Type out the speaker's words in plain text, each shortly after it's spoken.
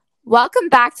Welcome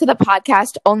back to the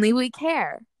podcast Only We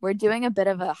Care. We're doing a bit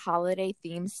of a holiday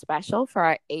themed special for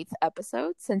our 8th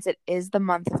episode since it is the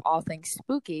month of all things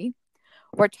spooky.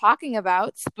 We're talking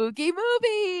about spooky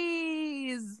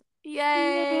movies.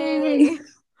 Yay!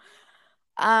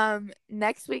 Yay.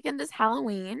 Next weekend is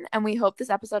Halloween, and we hope this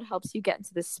episode helps you get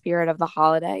into the spirit of the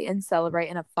holiday and celebrate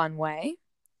in a fun way.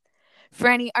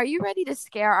 Franny, are you ready to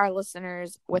scare our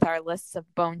listeners with our lists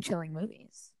of bone-chilling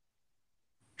movies?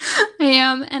 I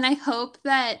am, and I hope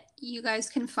that you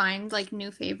guys can find like new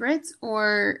favorites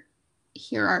or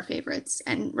hear our favorites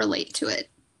and relate to it.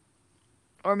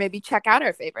 Or maybe check out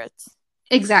our favorites.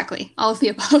 Exactly. All of the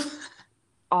above.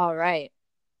 All right.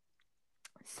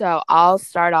 So I'll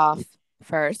start off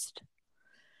first.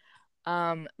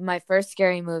 My first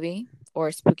scary movie,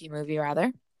 or spooky movie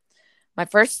rather. My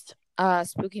first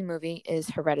spooky movie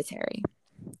is Hereditary.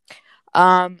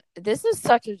 This is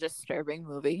such a disturbing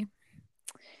movie.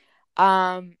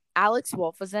 Alex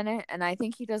Wolff was in it, and I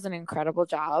think he does an incredible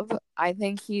job. I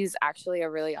think he's actually a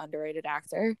really underrated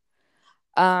actor.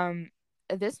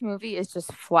 This movie is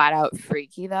just flat out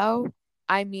freaky, though.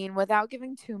 I mean, without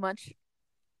giving too much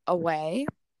away,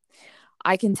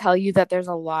 I can tell you that there's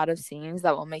a lot of scenes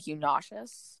that will make you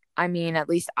nauseous. I mean, at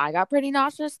least I got pretty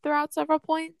nauseous throughout several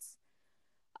points.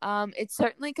 It's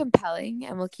certainly compelling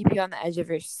and will keep you on the edge of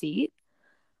your seat.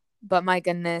 But my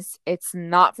goodness, it's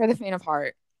not for the faint of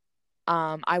heart.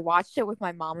 I watched it with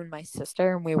my mom and my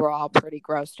sister, and we were all pretty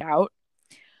grossed out.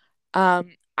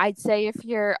 I'd say if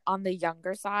you're on the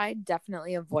younger side,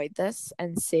 definitely avoid this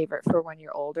and save it for when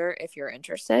you're older if you're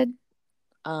interested.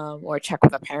 Or check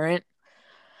with a parent.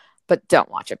 But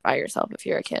don't watch it by yourself if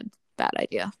you're a kid. Bad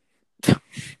idea.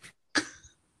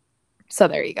 So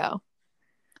there you go.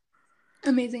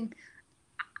 Amazing.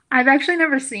 I've actually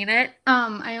never seen it.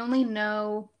 I only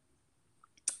know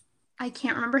I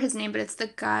can't remember his name, but it's the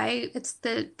guy, it's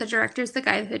the director's the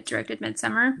guy who directed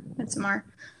Midsommar.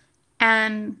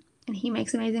 And he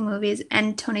makes amazing movies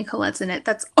and Toni Collette's in it.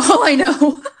 That's all I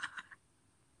know.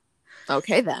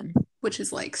 Okay, then. Which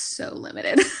is like so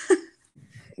limited.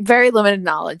 Very limited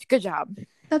knowledge. Good job.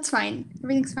 That's fine.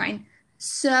 Everything's fine.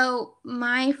 So,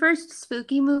 my first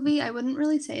spooky movie, I wouldn't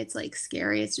really say it's like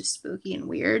scary, it's just spooky and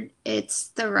weird. It's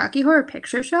the Rocky Horror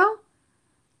Picture Show.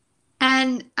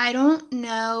 And I don't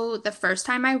know the first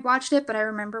time I watched it, but I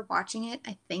remember watching it,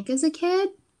 I think, as a kid.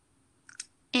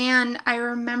 And I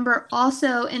remember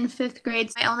also in fifth grade,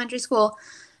 my elementary school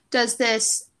does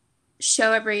this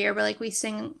show every year where like we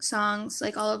sing songs,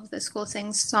 like all of the school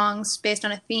sings songs based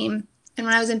on a theme. And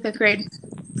when I was in fifth grade,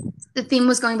 the theme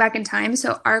was going back in time.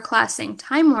 So our class sang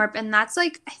Time Warp. And that's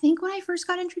like, I think when I first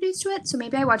got introduced to it. So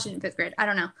maybe I watched it in fifth grade. I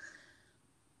don't know.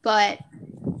 But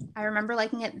I remember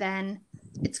liking it then.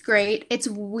 It's great. It's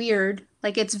weird.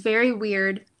 Like, it's very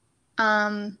weird.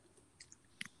 I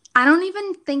don't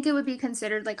even think it would be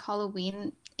considered like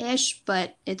Halloween-ish,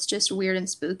 but it's just weird and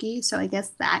spooky. So I guess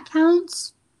that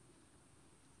counts.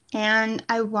 And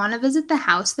I want to visit the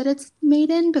house that it's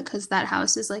made in because that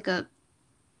house is like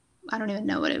I don't even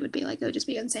know what it would be like. It would just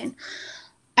be insane.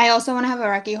 I also want to have a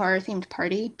Rocky Horror themed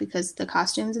party because the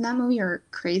costumes in that movie are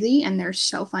crazy and they're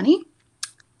so funny.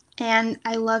 And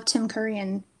I love Tim Curry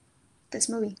in this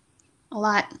movie a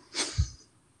lot.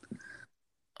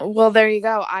 Well, there you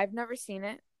go. I've never seen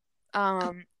it.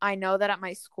 I know that at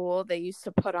my school they used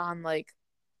to put on like,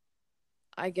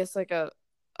 I guess like a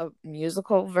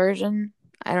musical version.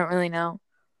 I don't really know.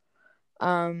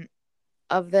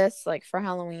 Of this like for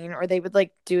Halloween, or they would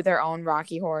like do their own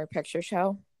Rocky Horror Picture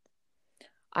Show.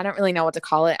 I don't really know what to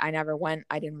call it. I never went.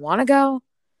 I didn't want to go.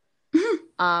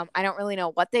 I don't really know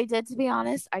what they did, to be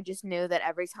honest. I just knew that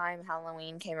every time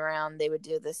Halloween came around, they would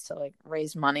do this to like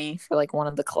raise money for like one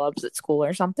of the clubs at school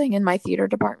or something in my theater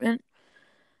department.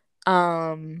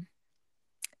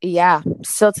 Yeah.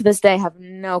 Still to this day, have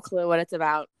no clue what it's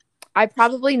about. I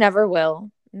probably never will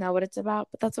know what it's about,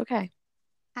 but that's okay.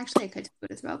 Actually, I could tell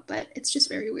what it's about, but it's just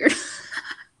very weird.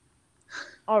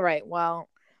 All right. Well,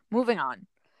 moving on.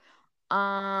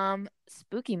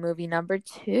 Spooky movie number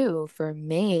 2 for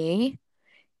me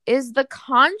is The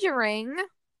Conjuring.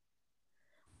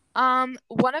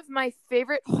 One of my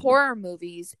favorite horror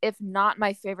movies, if not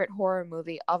my favorite horror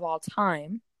movie of all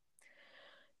time.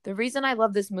 The reason I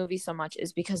love this movie so much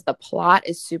is because the plot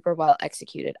is super well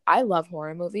executed. I love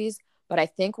horror movies, but I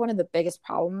think one of the biggest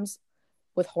problems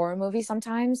with horror movies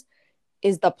sometimes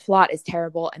is the plot is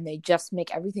terrible and they just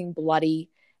make everything bloody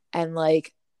and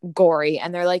like gory,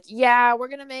 and they're like, yeah, we're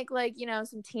gonna make like, you know,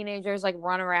 some teenagers like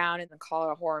run around and then call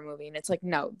it a horror movie. And it's like,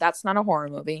 no, that's not a horror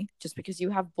movie. Just because you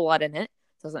have blood in it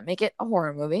doesn't make it a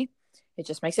horror movie. It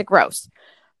just makes it gross.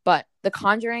 But The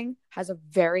Conjuring has a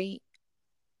very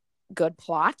good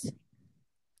plot.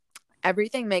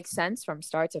 Everything makes sense from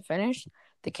start to finish.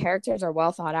 The characters are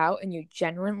well thought out, and you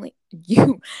genuinely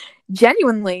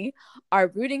are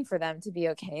rooting for them to be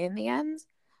okay in the end.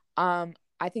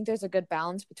 I think there's a good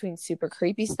balance between super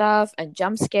creepy stuff and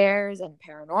jump scares and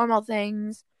paranormal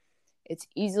things. It's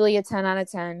easily a 10 out of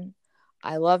 10.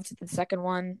 I loved the second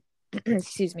one.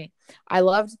 Excuse me. I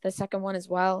loved the second one as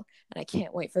well, and I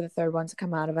can't wait for the third one to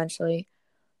come out eventually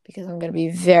because I'm going to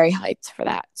be very hyped for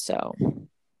that. So,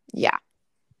 yeah.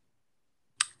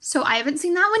 So I haven't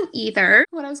seen that one either.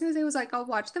 What I was gonna say was like I'll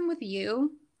watch them with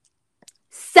you.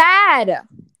 Sad.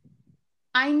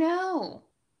 I know.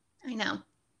 I know.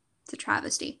 It's a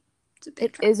travesty. It's a big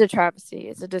It travesty. is a travesty.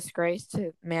 It's a disgrace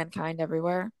to mankind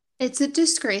everywhere. It's a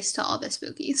disgrace to all the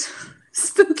spookies.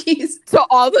 Spookies. To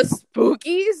all the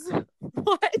spookies?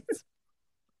 What?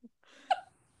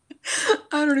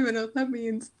 I don't even know what that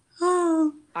means.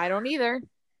 Oh. I don't either.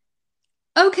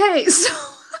 Okay, so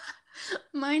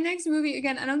my next movie,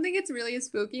 again, I don't think it's really a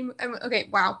spooky okay,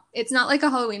 wow. It's not like a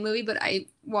Halloween movie, but I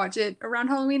watch it around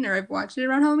Halloween, or I've watched it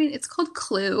around Halloween. It's called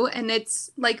Clue, and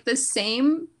it's like the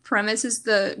same premise as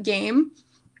the game,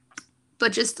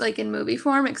 but just like in movie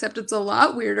form, except it's a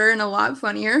lot weirder and a lot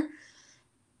funnier.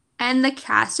 And the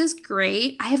cast is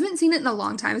great. I haven't seen it in a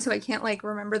long time, so I can't like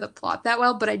remember the plot that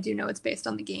well, but I do know it's based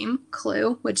on the game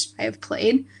Clue, which I have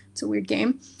played. It's a weird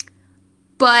game.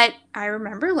 But I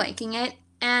remember liking it.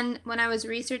 And when I was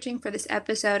researching for this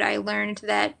episode, I learned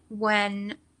that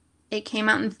when it came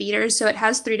out in theaters, so it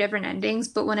has three different endings,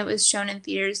 but when it was shown in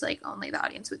theaters, like only the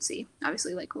audience would see,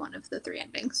 obviously, like one of the three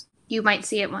endings. You might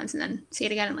see it once and then see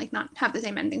it again and like not have the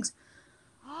same endings.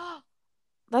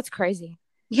 That's crazy.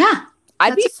 Yeah.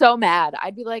 I'd be so mad.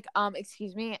 I'd be like,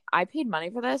 excuse me, I paid money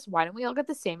for this. Why don't we all get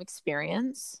the same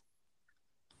experience?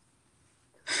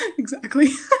 Exactly.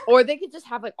 Or they could just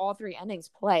have like all three endings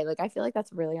play. Like I feel like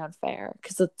that's really unfair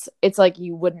because it's like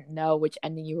you wouldn't know which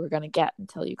ending you were gonna get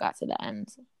until you got to the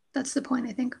end. That's the point,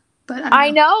 I think. But I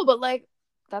know, but like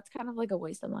that's kind of like a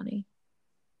waste of money.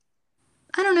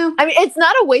 I don't know. I mean, it's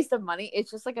not a waste of money. It's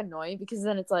just like annoying because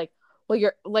then it's like, well,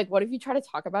 you're like, what if you try to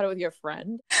talk about it with your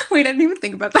friend? Wait, I didn't even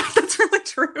think about that. That's really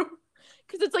true.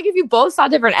 Because it's like if you both saw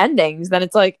different endings, then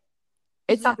it's like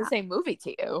it's not the same movie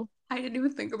to you. I didn't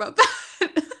even think about that.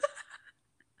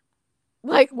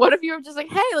 Like, what if you were just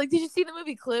like, hey, like, did you see the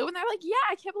movie Clue? And they're like, yeah,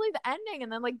 I can't believe the ending.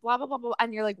 And then like, blah, blah, blah, blah.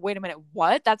 And you're like, wait a minute,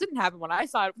 what? That didn't happen when I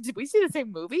saw it. Did we see the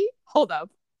same movie? Hold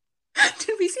up.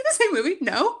 Did we see the same movie?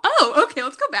 No? Oh, okay,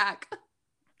 let's go back.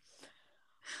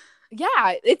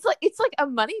 Yeah, it's like a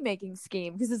money-making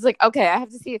scheme because it's like, okay, I have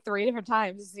to see it 3 different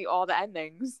times to see all the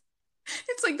endings.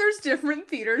 It's like there's different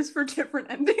theaters for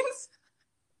different endings.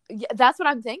 Yeah, that's what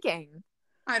I'm thinking.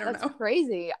 I don't know.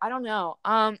 Crazy. I don't know.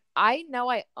 I know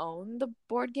I own the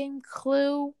board game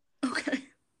Clue. Okay.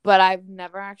 But I've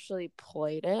never actually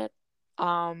played it.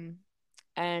 And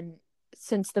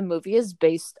since the movie is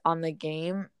based on the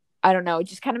game, I don't know. It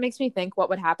just kind of makes me think what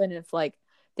would happen if like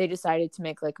they decided to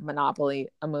make like Monopoly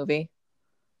a movie.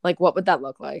 Like what would that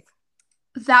look like?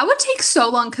 That would take so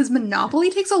long because Monopoly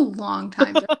takes a long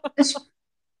time to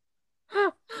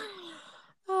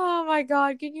Oh my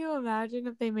god, can you imagine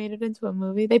if they made it into a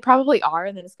movie? They probably are,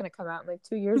 and then it's gonna come out in like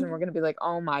 2 years and we're gonna be like,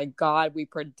 oh my god, we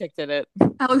predicted it.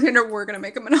 Alexander, we're gonna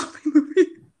make a Monopoly movie.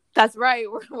 That's right.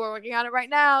 We're working on it right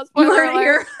now. Spoiler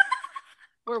alert.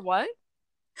 We're what?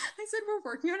 I said we're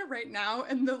working on it right now,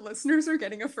 and the listeners are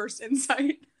getting a first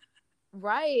insight.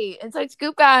 Right. Inside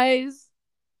scoop, guys.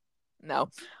 No.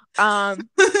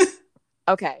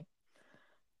 Okay.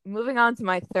 Moving on to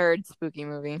my third spooky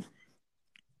movie.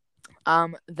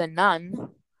 The Nun.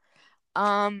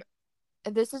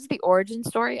 This is the origin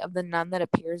story of the nun that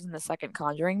appears in the second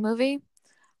Conjuring movie.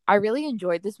 I really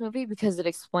enjoyed this movie because it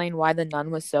explained why the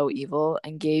nun was so evil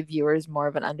and gave viewers more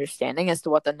of an understanding as to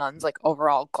what the nun's like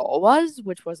overall goal was,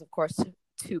 which was of course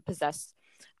to possess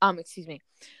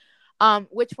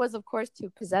which was of course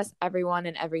to possess everyone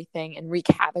and everything and wreak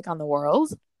havoc on the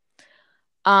world.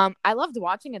 I loved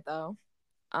watching it though.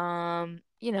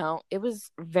 You know, it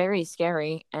was very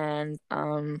scary and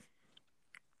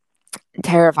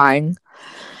terrifying.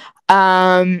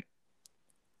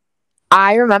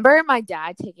 I remember my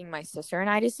dad taking my sister and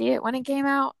I to see it when it came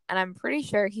out, and I'm pretty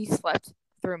sure he slept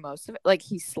through most of it. Like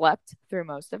he slept through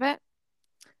most of it.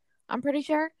 I'm pretty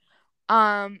sure.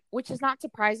 Which is not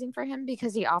surprising for him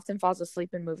because he often falls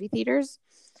asleep in movie theaters.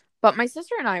 But my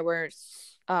sister and I were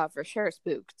for sure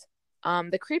spooked.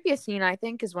 The creepiest scene I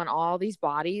think is when all these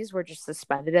bodies were just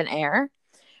suspended in air,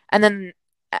 and then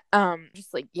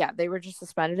they were just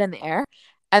suspended in the air.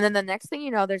 And then the next thing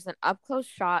you know, there's an up-close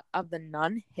shot of the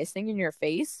nun hissing in your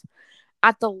face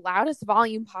at the loudest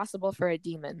volume possible for a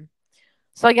demon.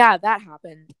 So yeah, that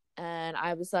happened. And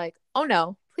I was like, oh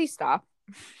no, please stop.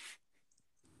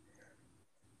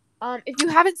 If you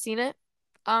haven't seen it,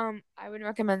 I would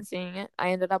recommend seeing it.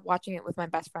 I ended up watching it with my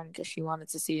best friend because she wanted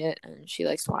to see it and she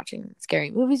likes watching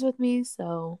scary movies with me.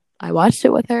 So I watched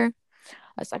it with her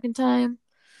a second time.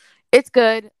 It's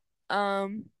good.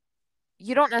 Um,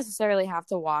 you don't necessarily have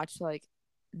to watch like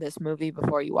this movie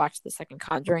before you watch the second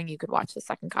Conjuring. You could watch the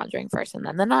second Conjuring first and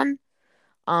then the Nun.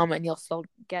 And you'll still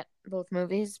get both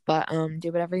movies, but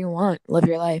do whatever you want. Live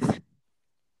your life.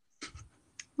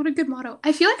 What a good motto.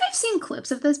 I feel like I've seen clips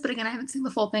of this, but again, I haven't seen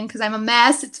the full thing because I'm a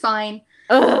mess. It's fine.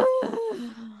 Ugh.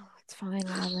 It's fine,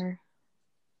 whatever.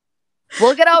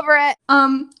 We'll get over it.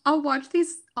 I'll watch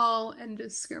these all and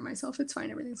just scare myself. It's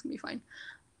fine. Everything's gonna be fine.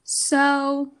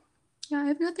 So, yeah, I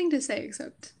have nothing to say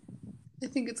except I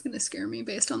think it's gonna scare me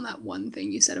based on that one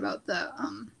thing you said about the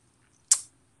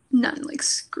nun like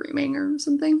screaming or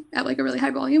something at like a really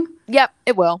high volume. Yep,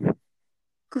 it will.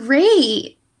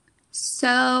 Great.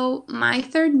 So, my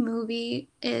third movie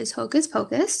is Hocus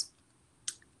Pocus,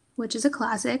 which is a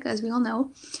classic, as we all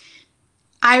know.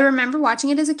 I remember watching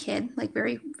it as a kid, like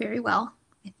very, very well,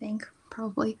 I think,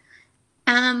 probably.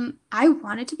 I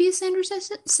wanted to be a Sanderson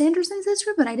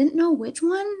sister, but I didn't know which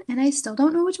one, and I still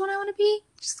don't know which one I want to be.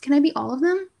 Just can I be all of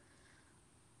them?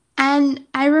 And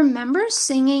I remember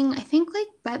singing, I think like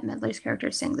Bette Midler's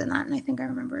character sings in that, and I think I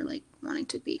remember like wanting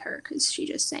to be her because she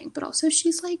just sang, but also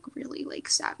she's like really like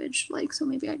savage, like so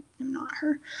maybe I am not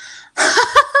her.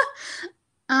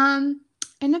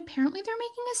 And apparently they're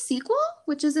making a sequel,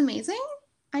 which is amazing.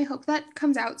 I hope that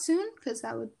comes out soon because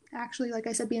that would actually, like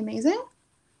I said, be amazing.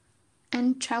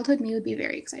 And childhood me would be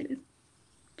very excited.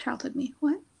 Childhood me,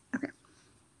 what? Okay.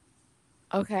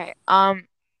 Okay. I'm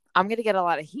gonna get a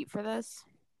lot of heat for this.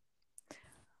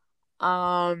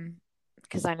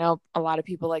 Because I know a lot of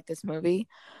people like this movie.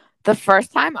 The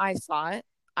first time I saw it,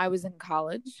 I was in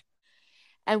college,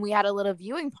 and we had a little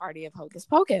viewing party of Hocus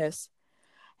Pocus.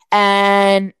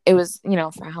 And it was,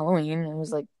 for Halloween. It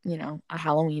was like, a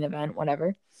Halloween event,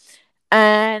 whatever.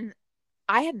 And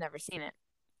I had never seen it.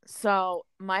 So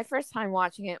my first time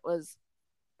watching it was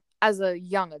as a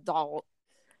young adult.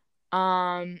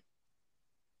 Um,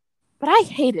 but I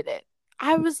hated it.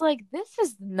 I was like, this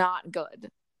is not good,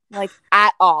 like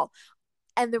at all.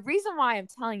 And the reason why I'm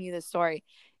telling you this story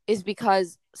is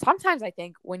because sometimes I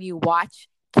think when you watch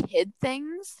kid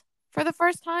things for the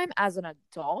first time as an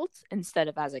adult instead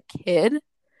of as a kid,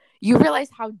 you realize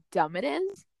how dumb it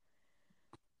is.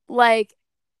 Like,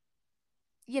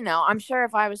 I'm sure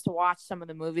if I was to watch some of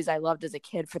the movies I loved as a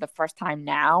kid for the first time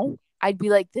now, I'd be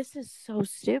like, this is so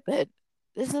stupid.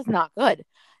 This is not good.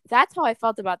 That's how I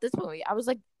felt about this movie. I was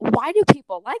like, why do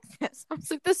people like this? I was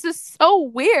like, this is so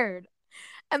weird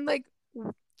and like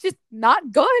just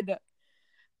not good.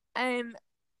 And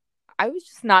I was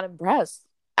just not impressed.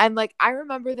 And like, I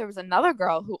remember there was another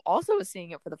girl who also was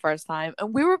seeing it for the first time,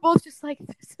 and we were both just like,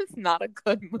 this is not a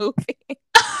good movie.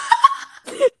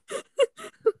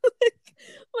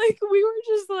 like we were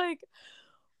just like,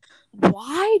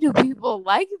 why do people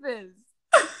like this?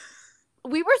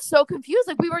 We were so confused.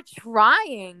 Like we were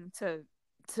trying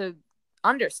to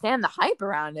understand the hype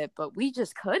around it, but we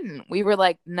just couldn't. We were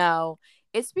like, no,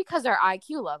 it's because our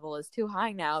IQ level is too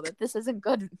high now that this isn't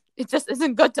good. It just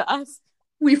isn't good to us.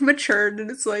 We've matured and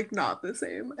it's like not the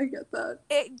same. I get that.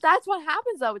 That's what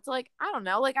happens though. It's like, I don't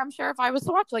know. Like I'm sure if I was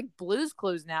to watch like Blue's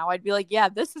Clues now, I'd be like, yeah,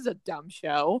 this is a dumb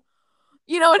show.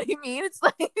 You know what I mean? It's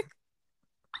like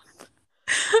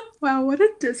wow, what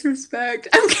a disrespect.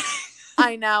 I'm kidding.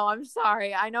 I know. I'm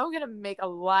sorry. I know I'm gonna make a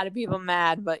lot of people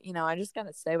mad, but I just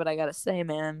gotta say what I gotta say,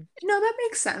 man. No, that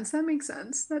makes sense. That makes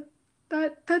sense.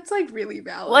 That's like really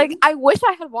valid. Like, I wish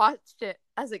I had watched it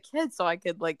as a kid so I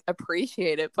could like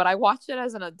appreciate it, but I watched it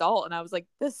as an adult and I was like,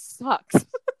 this sucks.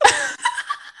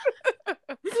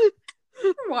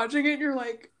 Watching it, you're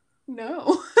like,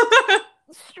 no.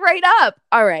 Straight up.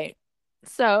 All right.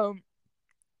 So,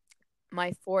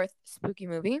 my fourth spooky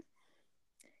movie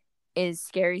is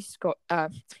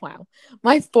wow.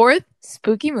 My fourth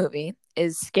spooky movie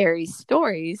is Scary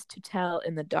Stories to Tell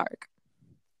in the Dark.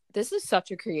 This is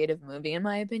such a creative movie in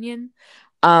my opinion.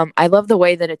 I love the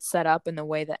way that it's set up and the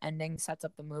way the ending sets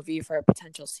up the movie for a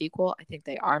potential sequel. I think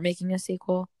they are making a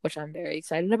sequel, which I'm very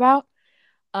excited about.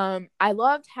 I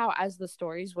loved how as the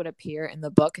stories would appear in the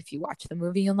book, if you watch the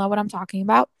movie, you'll know what I'm talking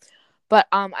about. But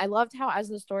I loved how as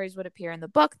the stories would appear in the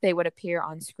book, they would appear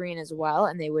on screen as well,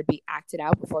 and they would be acted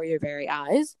out before your very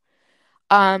eyes.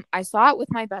 I saw it with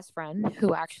my best friend,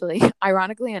 who actually,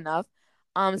 ironically enough,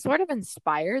 sort of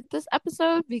inspired this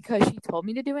episode because she told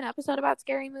me to do an episode about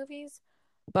scary movies.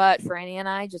 But Franny and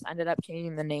I just ended up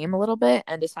changing the name a little bit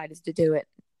and decided to do it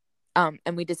And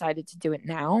we decided to do it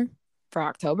now for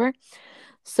October.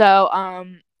 So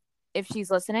if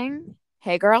she's listening,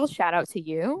 hey girl, shout out to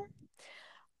you.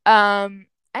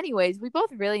 Anyways, we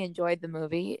both really enjoyed the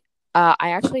movie.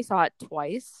 I actually saw it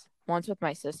twice. Once with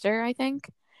my sister, I think,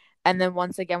 and then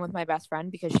once again with my best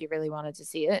friend because she really wanted to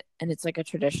see it. And it's like a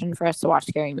tradition for us to watch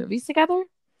scary movies together,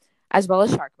 as well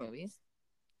as shark movies.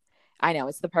 I know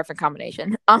it's the perfect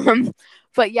combination.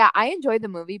 But yeah, I enjoyed the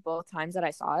movie both times that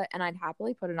I saw it, and I'd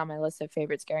happily put it on my list of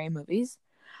favorite scary movies.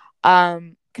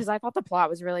 Because I thought the plot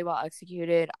was really well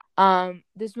executed.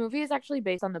 This movie is actually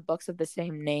based on the books of the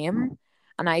same name,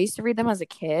 and I used to read them as a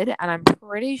kid, and I'm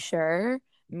pretty sure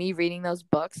me reading those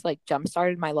books like jump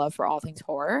started my love for all things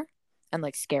horror and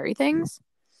like scary things.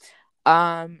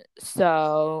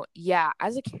 So yeah,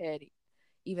 as a kid,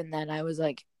 even then I was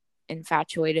like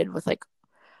infatuated with like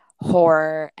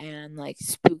horror and like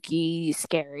spooky,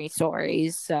 scary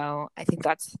stories. So I think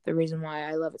that's the reason why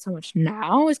I love it so much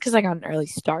now is because I got an early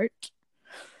start.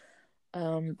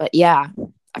 But yeah,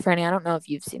 Franny, I don't know if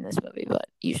you've seen this movie, but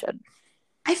you should.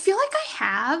 I feel like I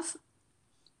have.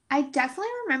 I definitely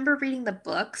remember reading the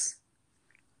books.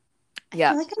 I Yeah.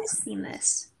 feel like I've seen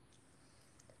this.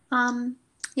 Um,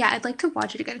 yeah, I'd like to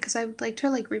watch it again because I would like to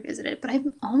like revisit it. But I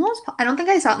don't think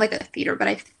I saw it like at a theater, but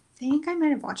I think I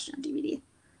might have watched it on DVD.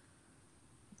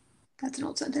 That's an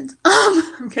old sentence.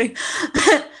 I'm kidding.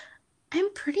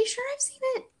 I'm pretty sure I've seen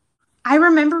it. I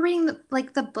remember reading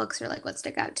the books are like what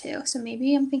stick out too. So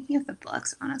maybe I'm thinking of the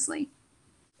books, honestly.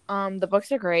 The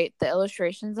books are great. The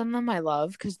illustrations in them I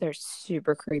love because they're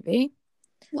super creepy.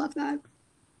 Love that.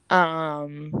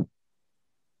 And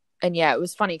yeah, it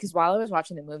was funny because while I was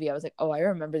watching the movie, I was like, oh, I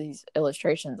remember these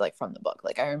illustrations like from the book.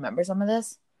 Like I remember some of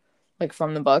this like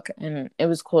from the book, and it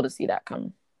was cool to see that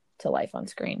come to life on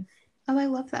screen. Oh, I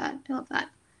love that. I love that.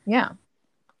 Yeah.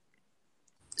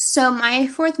 So my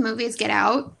fourth movie is Get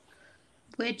Out,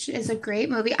 which is a great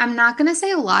movie. I'm not gonna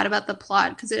say a lot about the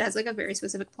plot because it has like a very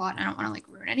specific plot. And I don't want to like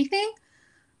ruin anything.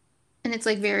 And it's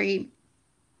like very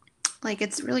like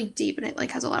it's really deep and it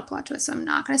like has a lot of plot twists. So I'm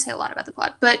not gonna say a lot about the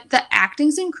plot. But the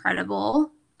acting's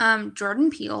incredible. Jordan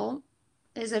Peele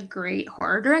is a great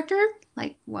horror director.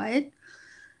 Like what?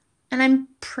 And I'm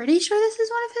pretty sure this is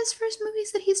one of his first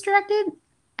movies that he's directed.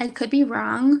 I could be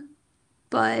wrong,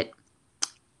 but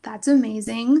that's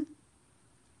amazing.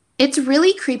 It's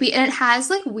really creepy and it has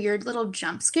like weird little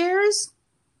jump scares.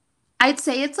 I'd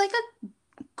say it's like a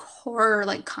horror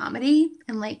like comedy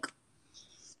and like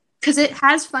because it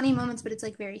has funny moments, but it's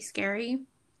like very scary.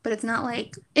 But it's not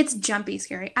like it's jumpy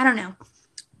scary. I don't know.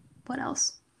 What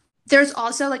else? There's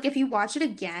also like if you watch it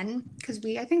again, because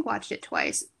we I think watched it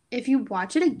twice. If you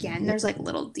watch it again, there's like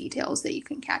little details that you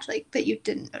can catch like that you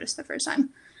didn't notice the first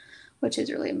time, which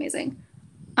is really amazing.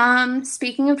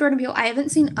 Speaking of Jordan Peele, I haven't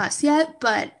seen Us yet,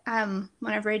 but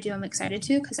whenever I do, I'm excited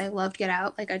to because I loved Get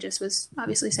Out, like I just was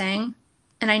obviously saying,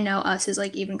 and I know Us is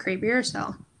like even creepier,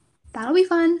 so that'll be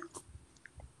fun.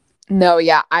 No,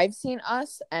 yeah, I've seen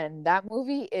Us, and that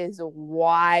movie is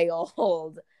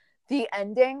wild. The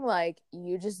ending, like,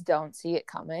 you just don't see it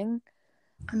coming.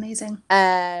 Amazing.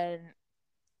 And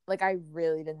like I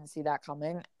really didn't see that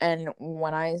coming. And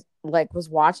when I like was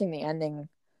watching the ending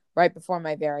right before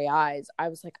my very eyes, I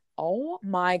was like, "Oh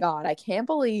my god, I can't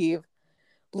believe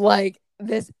like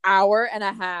this hour and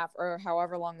a half or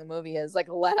however long the movie is like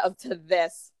led up to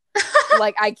this."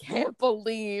 Like I can't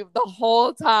believe the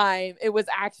whole time it was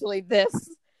actually this.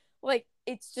 Like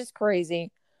it's just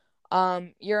crazy.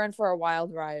 You're in for a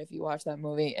wild ride if you watch that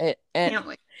movie. Can't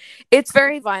wait. It's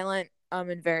very violent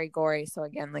and very gory. So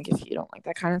again, like if you don't like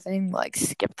that kind of thing, like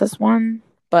skip this one.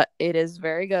 But it is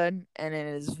very good and it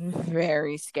is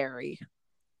very scary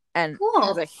and has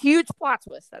Cool. a huge plot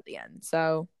twist at the end.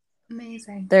 So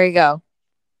Amazing. there you go.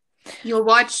 You'll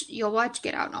watch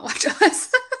Get Out and I'll watch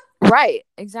Us. Right,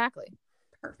 exactly.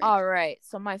 Perfect. All right.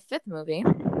 So my fifth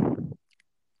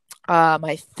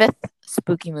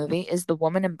spooky movie is The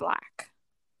Woman in Black.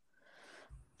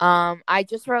 I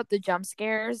just wrote the jump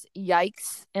scares,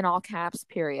 yikes, in all caps,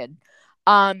 period.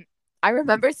 I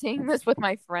remember seeing this with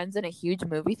my friends in a huge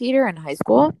movie theater in high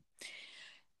school.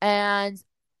 And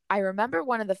I remember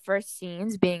one of the first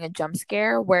scenes being a jump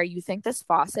scare where you think this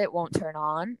faucet won't turn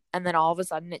on and then all of a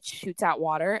sudden it shoots out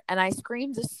water and I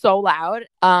screamed so loud.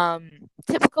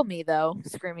 Typical me though,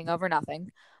 screaming over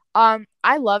nothing.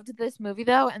 I loved this movie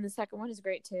though, and the second one is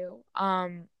great too.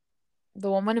 The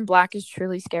Woman in Black is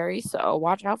truly scary, so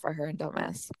watch out for her and don't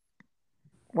miss.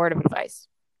 Word of advice.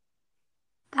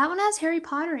 That one has Harry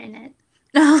Potter in it.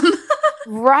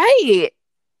 Right.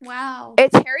 Wow.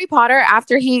 It's Harry Potter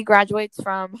after he graduates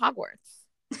from Hogwarts.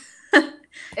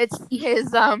 It's his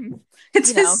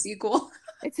It's his sequel.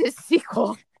 It's his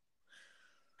sequel.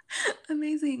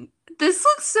 Amazing. This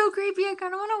looks so creepy. I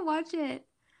kind of want to watch it.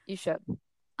 You should.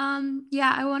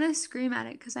 Yeah, I want to scream at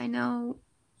it because I know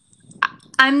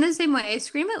I'm the same way. I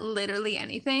scream at literally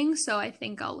anything, so I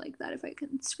think I'll like that if I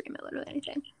can scream at literally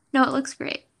anything. No, it looks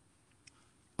great.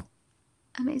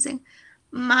 Amazing.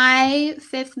 My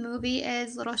fifth movie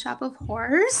is Little Shop of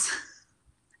Horrors.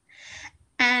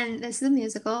 And this is a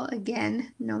musical.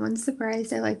 Again, no one's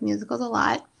surprised. I like musicals a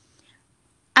lot.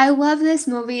 I love this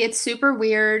movie. It's super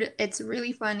weird. It's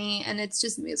really funny and it's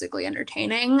just musically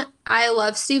entertaining. I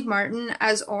love Steve Martin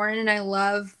as Orin and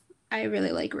I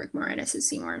really like Rick Moranis as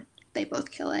Seymour. They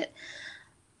both kill it.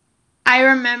 I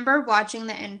remember watching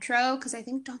the intro because I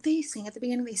think don't they sing at the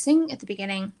beginning? They sing at the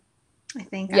beginning. I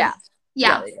think. Yeah.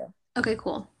 Yeah, Yeah. they do. Okay,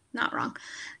 cool. Not wrong.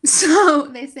 So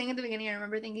they sing at the beginning. I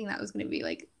remember thinking that was going to be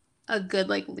like a good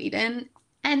like lead in.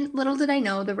 And little did I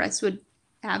know the rest would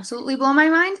absolutely blow my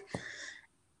mind.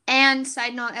 And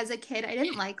side note, as a kid, I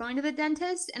didn't like going to the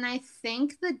dentist, and I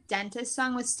think the dentist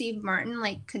song with Steve Martin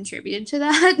like contributed to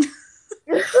that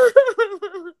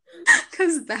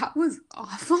because that was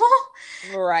awful.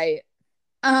 Right.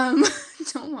 Um,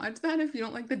 don't watch that if you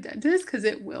don't like the dentist because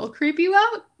it will creep you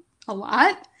out a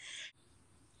lot.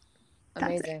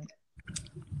 Amazing.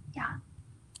 Yeah.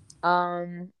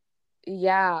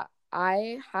 Yeah,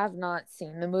 I have not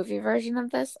seen the movie version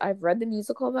of this. I've read the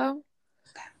musical though.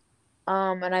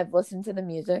 And I've listened to the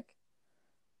music.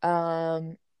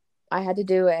 I had to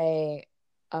do a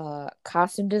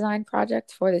costume design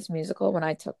project for this musical when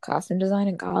I took costume design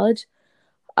in college.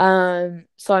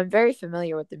 So I'm very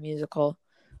familiar with the musical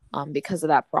because of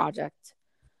that project.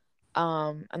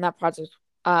 And that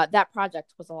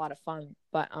project was a lot of fun,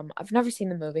 but I've never seen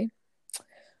the movie.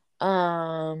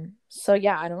 So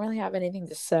yeah, I don't really have anything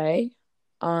to say.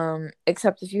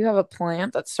 Except if you have a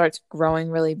plant that starts growing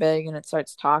really big and it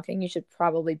starts talking, you should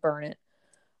probably burn it.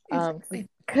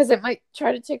 Because it might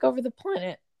try to take over the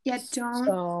planet. Yeah,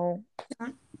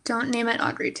 don't name it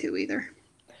Audrey 2 either.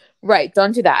 Right,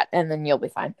 don't do that, and then you'll be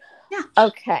fine. Yeah.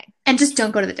 Okay. And just don't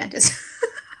go to the dentist.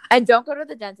 And don't go to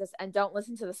the dentist, and don't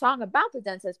listen to the song about the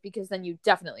dentist, because then you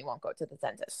definitely won't go to the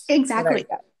dentist. Exactly.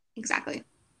 Exactly.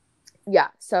 Yeah,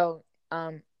 so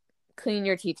clean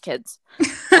your teeth, kids.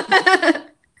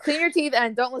 Clean your teeth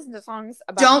and don't listen to songs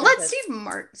about don't let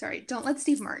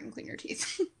Steve Martin clean your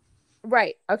teeth.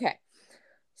 Right. Okay.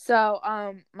 So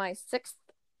my sixth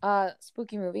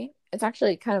spooky movie, it's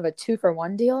actually kind of a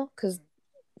 2-for-1 deal because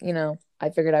I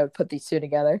figured I would put these two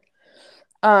together.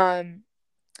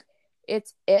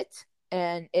 It's It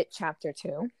and It Chapter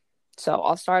 2. So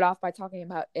I'll start off by talking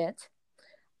about It.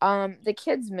 The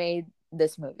kids made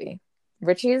this movie.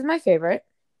 Richie is my favorite.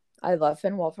 I love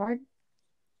Finn Wolfhard.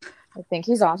 I think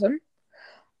he's awesome.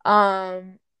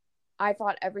 I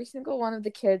thought every single one of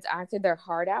the kids acted their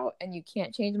heart out, and you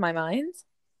can't change my mind.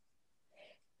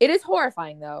 It is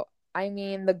horrifying, though. I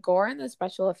mean, the gore and the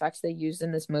special effects they used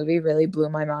in this movie really blew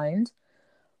my mind.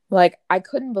 Like, I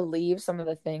couldn't believe some of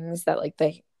the things that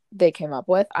they came up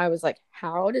with. I was like,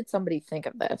 how did somebody think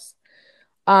of this?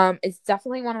 It's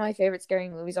definitely one of my favorite scary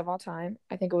movies of all time.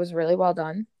 I think it was really well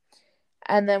done.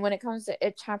 And then when it comes to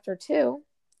It Chapter 2,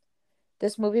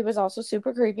 this movie was also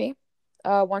super creepy.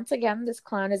 Once again, this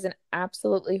clown is an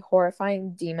absolutely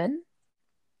horrifying demon.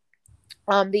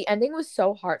 The ending was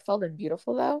so heartfelt and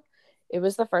beautiful, though. It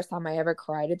was the first time I ever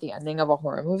cried at the ending of a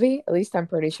horror movie. At least I'm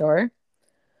pretty sure.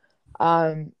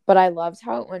 But I loved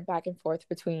how it went back and forth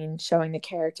between showing the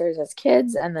characters as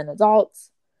kids and then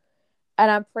adults.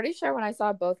 And I'm pretty sure when I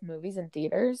saw both movies in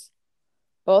theaters,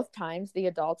 both times the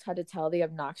adults had to tell the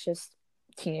obnoxious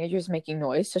teenagers making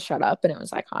noise to shut up, and it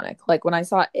was iconic. Like, when I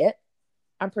saw It,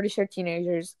 I'm pretty sure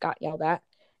teenagers got yelled at.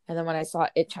 And then when I saw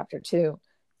It Chapter 2,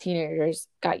 teenagers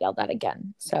got yelled at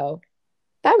again. So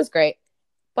that was great,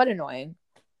 but annoying.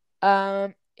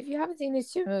 If you haven't seen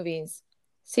these two movies,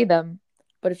 see them.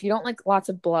 But if you don't like lots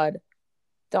of blood,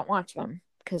 don't watch them,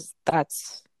 because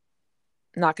that's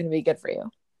not going to be good for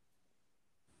you.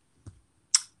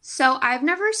 So I've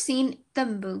never seen the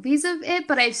movies of It,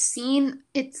 but it's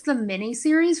the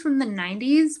miniseries from the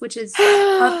 90s, which is,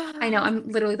 I know, I'm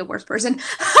literally the worst person.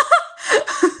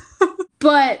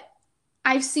 But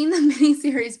I've seen the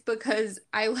miniseries because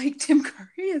I like Tim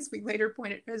Curry, as we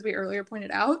earlier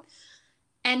pointed out.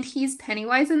 And he's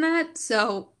Pennywise in that,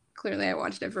 so clearly I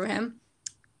watched it for him.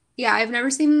 Yeah, I've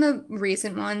never seen the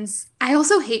recent ones. I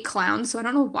also hate clowns, so I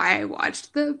don't know why I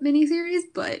watched the miniseries,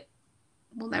 but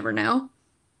we'll never know.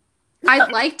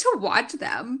 I'd like to watch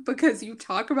them because you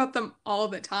talk about them all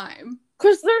the time.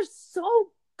 Because they're so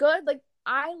good. Like,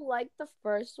 I like the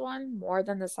first one more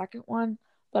than the second one,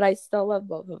 but I still love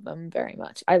both of them very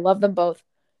much. I love them both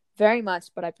very much,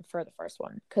 but I prefer the first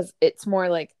one because it's more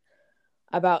like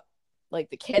about like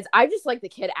the kids. I just like the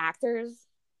kid actors.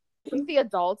 I think the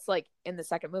adults like in the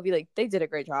second movie, like they did a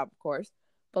great job, of course.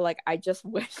 But like I just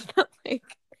wish that like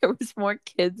there was more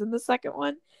kids in the second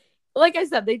one. Like I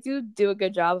said, they do a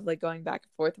good job of like going back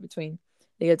and forth between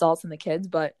the adults and the kids,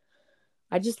 but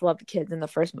I just love the kids in the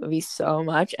first movie so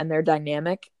much, and their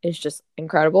dynamic is just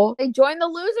incredible. They joined the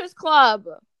Losers Club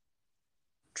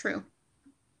True.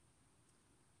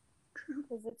 True.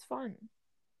 because it's fun.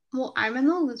 Well, I'm in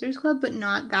the Losers Club, but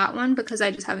not that one because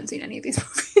I just haven't seen any of these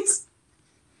movies.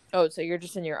 Oh, so you're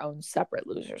just in your own separate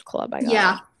Losers Club. I got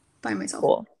Yeah, it. by myself.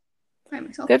 Cool. By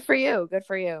myself. Good for you. Good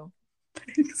for you.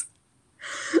 Thanks.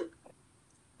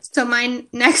 So my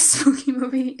next spooky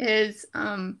movie is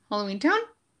Halloween Town,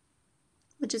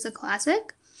 which is a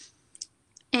classic.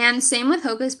 And same with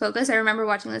Hocus Pocus. I remember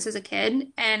watching this as a kid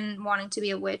and wanting to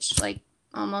be a witch like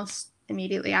almost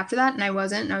immediately after that, and I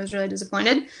wasn't, and I was really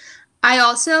disappointed. I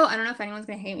don't know if anyone's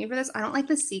going to hate me for this. I don't like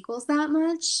the sequels that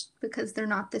much because they're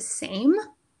not the same.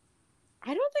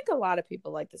 I don't think a lot of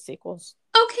people like the sequels.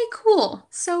 Okay, cool.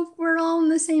 So we're all on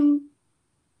the same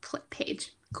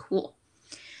page. Cool.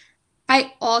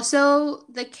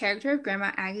 The character of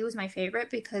Grandma Aggie was my favorite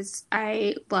because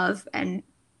I love and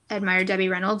admire Debbie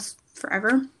Reynolds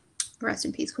forever. Rest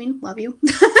in peace, Queen. Love you.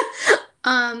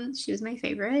 She was my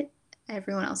favorite.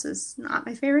 Everyone else is not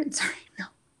my favorite. Sorry, no.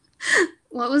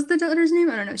 What was the daughter's name?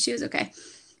 I don't know. She was okay.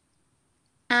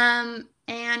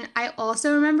 And I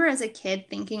also remember as a kid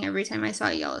thinking every time I saw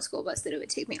a yellow school bus that it would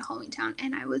take me to Halloween Town,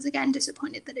 and I was again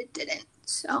disappointed that it didn't.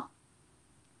 So,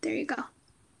 there you go.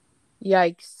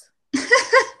 Yikes.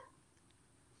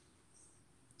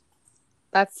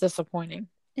 That's disappointing.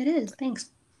 It is. Thanks.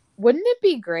 Wouldn't it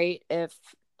be great if,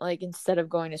 like, instead of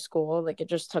going to school, like, it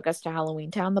just took us to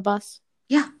Halloween Town, the bus?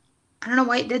 Yeah. I don't know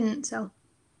why it didn't, so.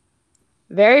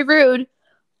 Very rude.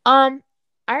 I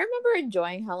remember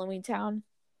enjoying Halloween Town.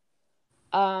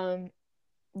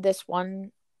 This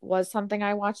one was something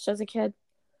I watched as a kid.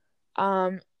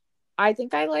 I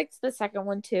think I liked the second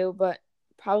one too, but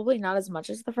probably not as much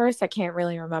as the first. I can't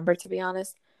really remember, to be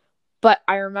honest. But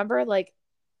I remember, like,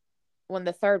 when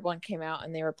the third one came out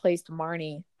and they replaced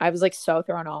Marnie, I was like so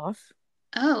thrown off.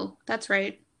 Oh, that's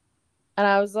right. And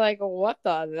I was like, what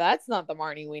the? That's not the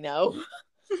Marnie we know.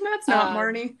 That's not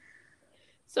Marnie.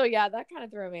 So yeah, that kind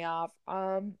of threw me off.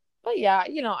 But yeah,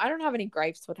 I don't have any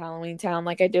gripes with Halloween Town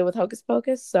like I do with Hocus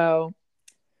Pocus, so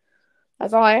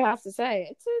that's all I have to say.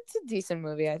 It's a decent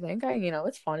movie, I think.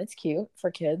 It's fun, it's cute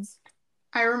for kids.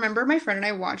 I remember my friend and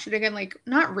I watched it again, like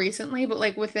not recently, but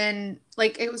like within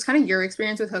like it was kind of your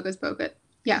experience with Hocus Pocus.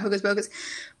 Yeah, Hocus Pocus,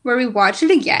 where we watched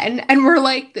it again and we're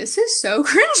like, this is so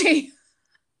cringy.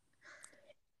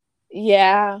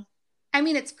 Yeah. I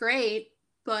mean, it's great,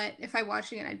 but if I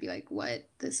watched it again, I'd be like, what?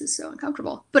 This is so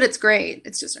uncomfortable. But it's great.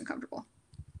 It's just uncomfortable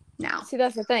now. See,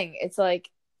 that's the thing. It's like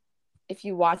if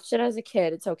you watched it as a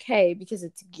kid, it's okay because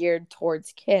it's geared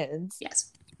towards kids.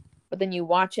 Yes. But then you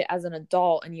watch it as an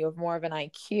adult and you have more of an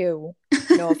IQ.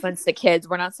 No offense to kids.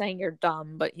 We're not saying you're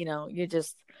dumb, but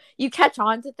you catch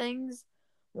on to things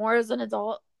more as an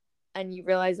adult and you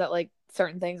realize that like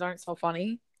certain things aren't so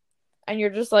funny. And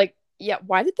you're just like, yeah,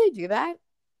 why did they do that?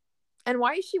 And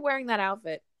why is she wearing that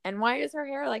outfit? And why is her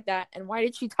hair like that? And why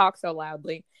did she talk so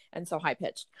loudly and so high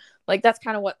pitched? Like that's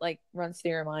kind of what like runs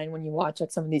through your mind when you watch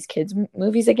like some of these kids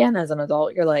movies again as an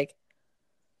adult. You're like,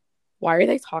 why are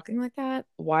they talking like that?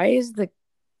 Why is the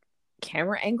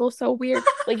camera angle so weird?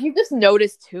 Like you just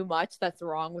notice too much that's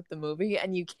wrong with the movie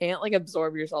and you can't like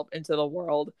absorb yourself into the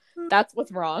world. That's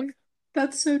what's wrong.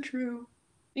 That's so true.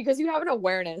 Because you have an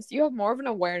awareness. You have more of an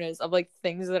awareness of like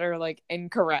things that are like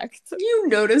incorrect. You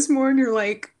notice more and you're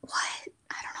like, what?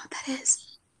 I don't know what that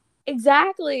is.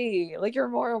 Exactly. Like you're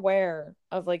more aware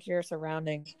of like your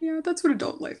surroundings. Yeah, that's what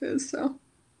adult life is, so.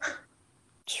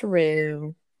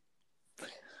 True.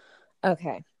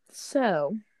 Okay.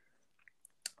 So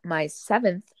my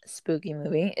seventh spooky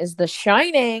movie is The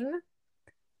Shining.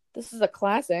 This is a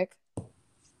classic.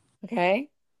 Okay.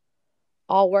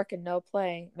 All work and no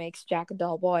play makes Jack a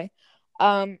dull boy.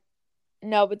 No,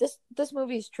 but this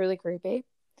movie is truly creepy.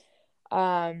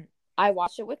 I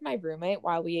watched it with my roommate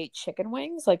while we ate chicken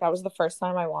wings. Like that was the first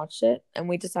time I watched it, and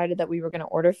we decided that we were gonna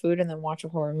order food and then watch a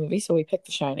horror movie, so we picked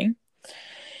The Shining.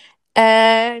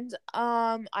 And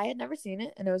I had never seen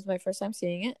it, and it was my first time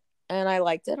seeing it, and I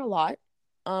liked it a lot.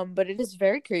 But it is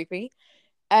very creepy.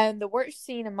 And the worst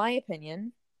scene, in my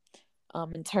opinion,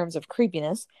 in terms of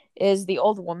creepiness, is the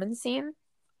old woman scene.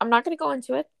 I'm not gonna go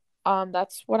into it.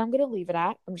 That's what I'm gonna leave it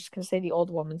at. I'm just gonna say the old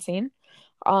woman scene.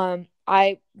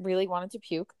 I really wanted to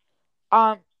puke.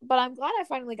 But I'm glad I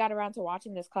finally got around to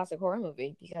watching this classic horror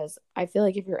movie because I feel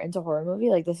like if you're into horror movie,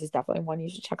 like this is definitely one you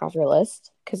should check off your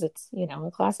list because it's,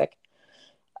 a classic.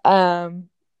 Um,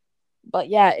 but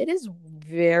yeah, it is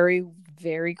very,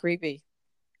 very creepy.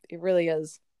 It really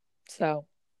is. So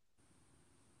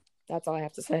that's all I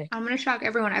have to say. I'm gonna shock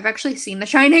everyone. I've actually seen The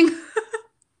Shining.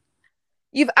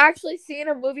 You've actually seen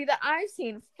a movie that I've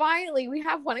seen. Finally, we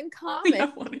have one in We common.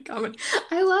 have one in common.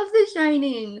 I love The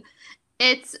Shining.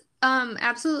 It's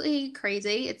absolutely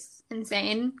crazy. It's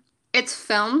insane. It's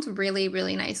filmed really,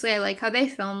 really nicely. I like how they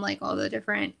film like all the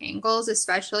different angles,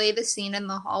 especially the scene in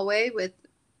the hallway with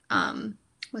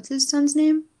what's his son's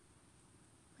name?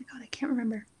 Oh my God, I can't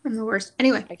remember. I'm the worst.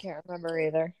 Anyway, I can't remember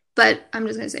either. but I'm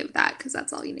just gonna say with that because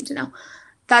that's all you need to know.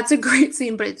 That's a great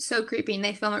scene, but it's so creepy and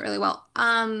they film it really well.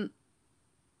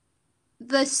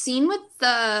 The scene with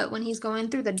the when he's going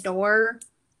through the door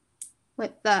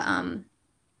with the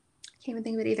I can't even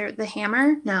think of it either. The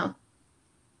hammer? No.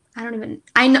 I don't even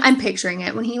I'm picturing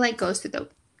it when he like goes through the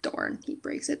door and he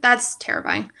breaks it. That's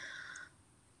terrifying.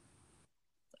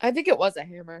 I think it was a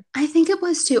hammer. I think it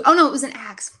was too. Oh no, it was an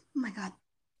axe. Oh my God.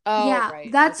 Oh, Yeah,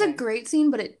 right. that's a Okay. great scene,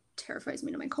 but it terrifies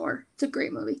me to my core. It's a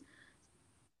great movie.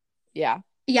 Yeah.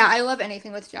 Yeah, I love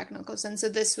anything with Jack Nicholson, so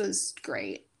this was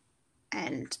great.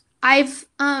 And I've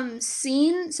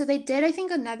seen so they did I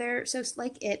think another so it's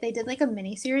like it they did like a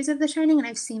mini series of The Shining and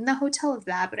I've seen the hotel of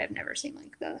that, but I've never seen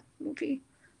like the movie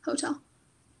hotel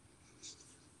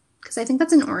because I think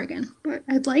that's in Oregon, but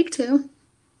I'd like to.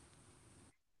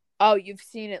 Oh, you've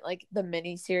seen it like the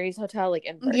mini series hotel, like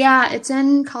in person? Yeah, it's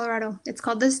in Colorado. It's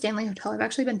called the Stanley Hotel. I've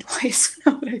actually been twice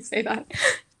now that I say that.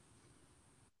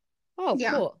 Oh,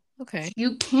 Yeah. cool. Okay.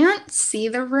 You can't see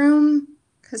the room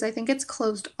because I think it's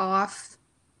closed off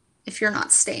if you're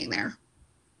not staying there.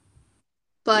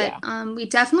 But Yeah. we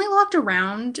definitely walked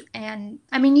around and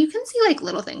I mean you can see like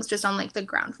little things just on like the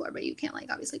ground floor, but you can't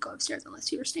like obviously go upstairs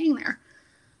unless you were staying there.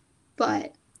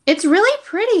 But it's really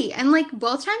pretty. And like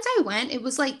both times I went, it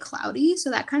was like cloudy, so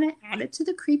that kind of added to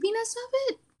the creepiness of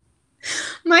it.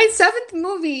 My seventh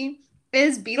movie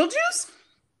is Beetlejuice.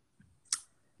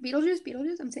 Beetlejuice,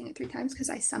 Beetlejuice. I'm saying it three times because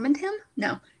I summoned him.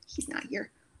 No, he's not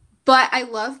here. But I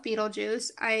love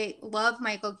Beetlejuice. I love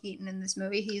Michael Keaton in this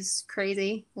movie. He's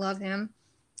crazy. Love him.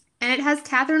 And it has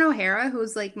Catherine O'Hara,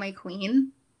 who's like my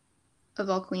queen of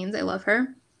all queens. I love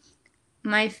her.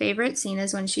 My favorite scene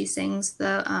is when she sings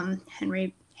the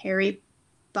Harry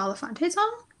Belafonte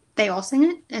song. They all sing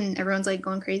it, and everyone's like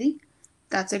going crazy.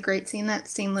 That's a great scene. That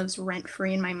scene lives rent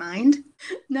free in my mind.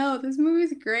 No, this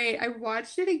movie's great. I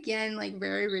watched it again like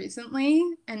very recently,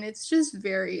 and it's just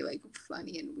very like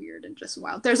funny and weird and just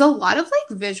wild. There's a lot of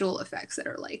like visual effects that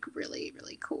are like really,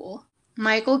 really cool.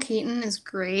 Michael Keaton is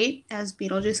great as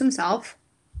Beetlejuice himself.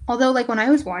 Although, like when I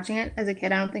was watching it as a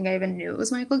kid, I don't think I even knew it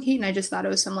was Michael Keaton. I just thought it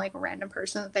was some like random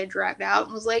person that they dragged out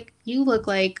and was like, "You look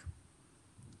like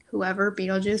whoever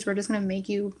Beetlejuice. We're just gonna make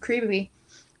you creepy."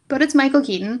 But it's Michael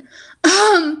Keaton,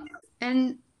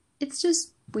 and it's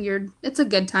just weird. It's a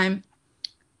good time,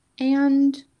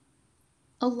 and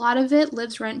a lot of it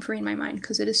lives rent free in my mind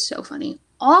because it is so funny.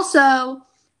 Also,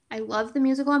 I love the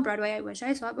musical on Broadway. I wish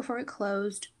I saw it before it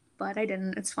closed, but I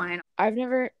didn't. It's fine. I've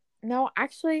never, no,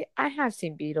 actually, I have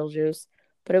seen Beetlejuice,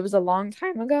 but it was a long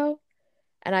time ago.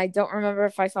 And I don't remember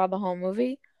if I saw the whole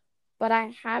movie, but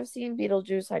I have seen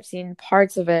Beetlejuice. I've seen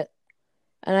parts of it.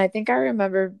 And I think I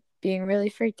remember being really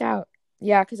freaked out.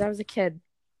 Yeah, because I was a kid.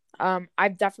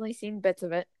 I've definitely seen bits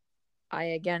of it. I,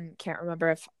 again, can't remember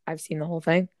if I've seen the whole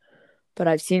thing, but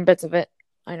I've seen bits of it.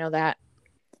 I know that.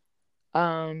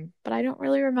 But I don't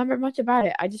really remember much about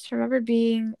it. I just remember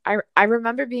I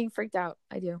remember being freaked out.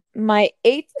 I do. My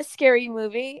eighth scary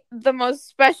movie, the most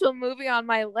special movie on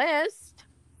my list,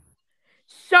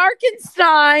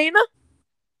 Sharkenstein.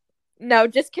 No,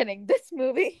 just kidding. This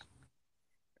movie.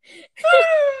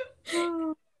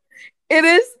 It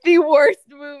is the worst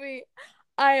movie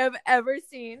I have ever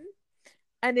seen.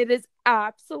 And it is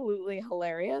absolutely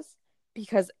hilarious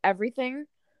because everything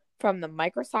from the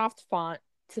Microsoft font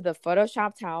to the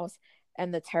photoshopped house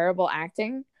and the terrible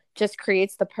acting just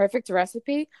creates the perfect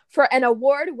recipe for an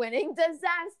award-winning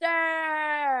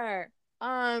disaster.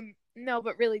 No,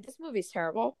 but really, this movie's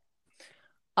terrible.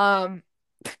 Um,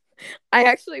 I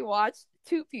actually watched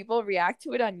two people react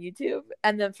to it on YouTube,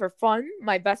 and then for fun,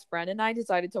 my best friend and I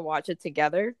decided to watch it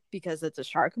together because it's a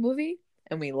shark movie,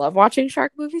 and we love watching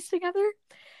shark movies together.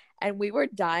 And we were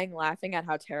dying laughing at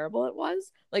how terrible it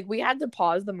was. Like we had to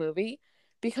pause the movie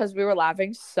because we were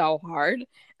laughing so hard,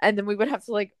 and then we would have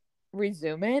to like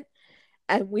resume it,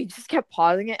 and we just kept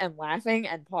pausing it and laughing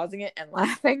and pausing it and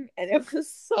laughing, and it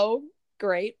was so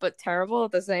great but terrible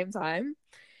at the same time.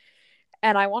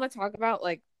 And I want to talk about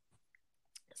like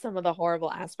some of the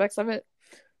horrible aspects of it.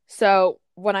 So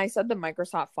when I said the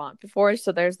Microsoft font before,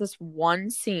 so there's this one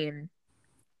scene,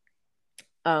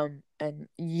 and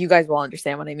you guys will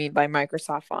understand what I mean by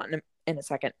Microsoft font in a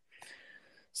second.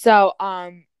 So,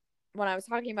 when I was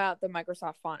talking about the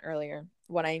Microsoft font earlier,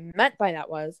 what I meant by that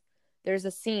was there's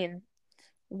a scene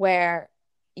where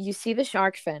you see the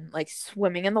shark fin like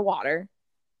swimming in the water.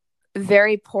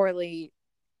 Very poorly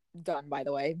done, by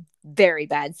the way. Very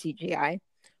bad CGI.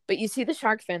 But you see the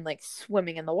shark fin like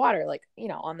swimming in the water, like,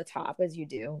 on the top, as you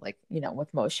do. Like,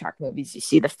 with most shark movies, you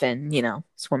see the fin,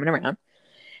 swimming around.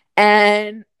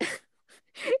 And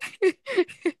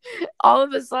all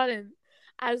of a sudden,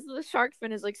 as the shark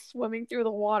fin is like swimming through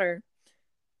the water,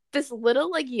 this little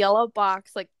like yellow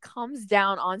box like comes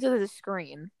down onto the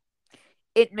screen.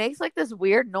 It makes like this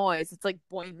weird noise. It's like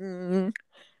boing.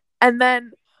 And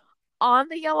then on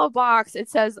the yellow box, it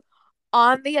says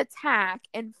 "On the Attack"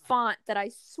 in font that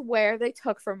I swear they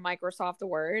took from Microsoft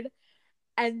Word.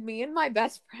 And me and my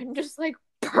best friend just like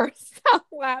burst out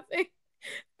laughing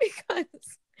because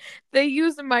they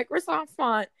used a Microsoft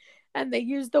font and they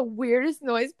used the weirdest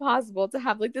noise possible to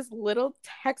have like this little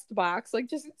text box like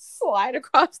just slide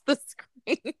across the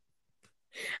screen.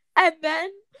 And then,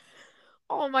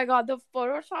 oh my god, the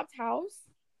photoshopped house.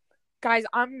 Guys,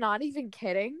 I'm not even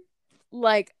kidding.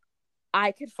 Like,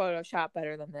 I could Photoshop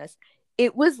better than this.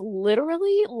 It was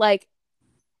literally like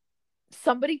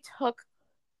somebody took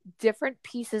different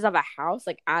pieces of a house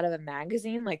like out of a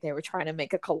magazine, like they were trying to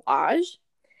make a collage,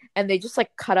 and they just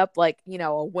like cut up like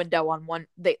a window on one.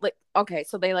 They like okay,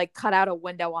 so they like cut out a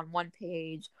window on one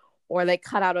page, or they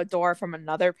cut out a door from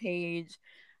another page,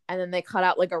 and then they cut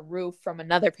out like a roof from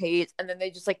another page, and then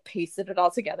they just like pasted it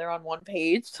all together on one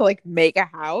page to like make a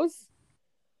house.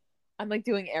 I'm like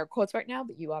doing air quotes right now,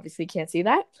 but you obviously can't see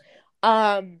that.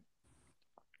 And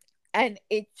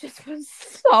it just was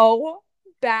so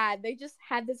bad. They just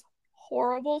had this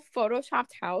horrible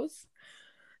photoshopped house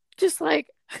just like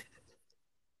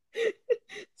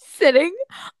sitting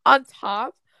on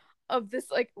top of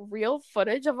this like real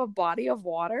footage of a body of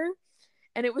water.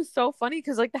 And it was so funny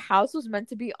because like the house was meant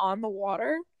to be on the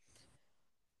water,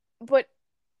 but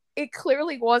it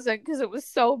clearly wasn't because it was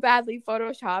so badly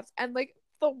photoshopped. And like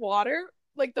the water,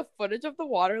 like the footage of the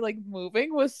water like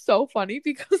moving was so funny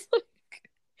because like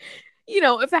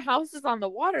if a house is on the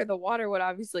water would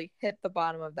obviously hit the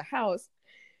bottom of the house.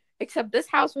 Except this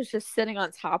house was just sitting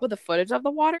on top of the footage of the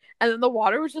water, and then the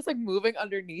water was just like moving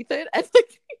underneath it. And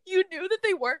like you knew that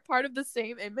they weren't part of the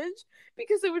same image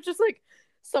because it was just like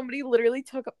somebody literally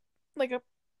took like a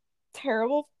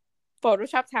terrible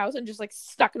photoshopped house and just like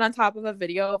stuck it on top of a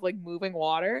video of like moving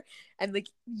water, and like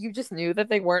you just knew that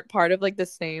they weren't part of like the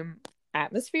same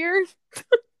atmosphere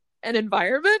and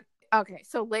environment. Okay,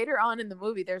 so later on in the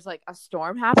movie there's like a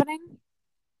storm happening,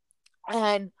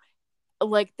 and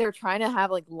like they're trying to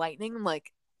have like lightning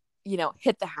like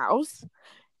hit the house,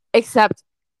 except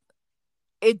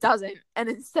it doesn't, and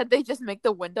instead they just make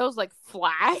the windows like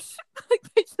flash. Like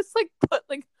they just like put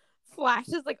like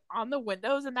flashes like on the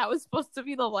windows, and that was supposed to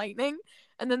be the lightning,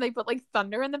 and then they put like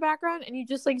thunder in the background, and you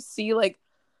just like see like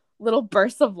little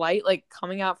bursts of light like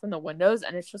coming out from the windows,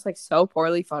 and it's just like so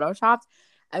poorly photoshopped,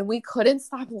 and we couldn't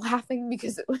stop laughing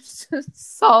because it was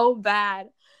just so bad.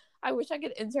 I wish I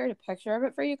could insert a picture of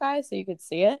it for you guys so you could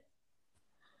see it.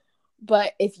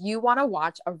 But if you want to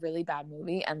watch a really bad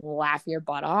movie and laugh your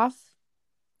butt off,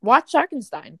 watch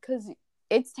Sharkenstein, because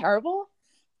it's terrible,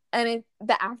 and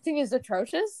the acting is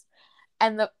atrocious,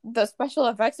 and the special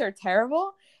effects are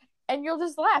terrible, and you'll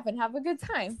just laugh and have a good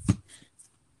time.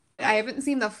 I haven't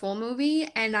seen the full movie,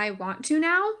 and I want to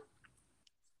now.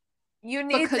 You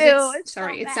need to.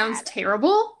 Sorry, it sounds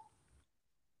terrible.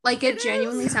 Like, it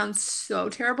genuinely sounds so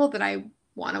terrible that I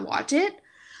want to watch it.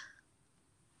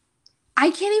 I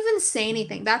can't even say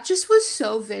anything. That just was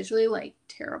so visually, like,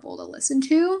 terrible to listen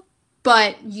to.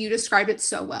 But you described it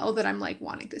so well that I'm, like,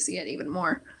 wanting to see it even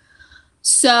more.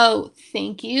 So,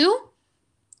 thank you.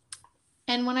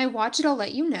 And when I watch it, I'll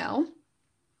let you know.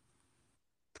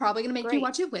 Probably going to make you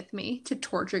watch it with me to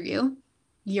torture you.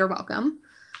 You're welcome.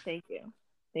 Thank you.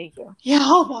 Thank you. Yeah,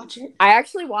 I'll watch it. I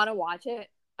actually want to watch it.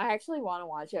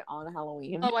 On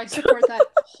Halloween. Oh, I support that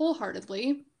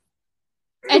wholeheartedly.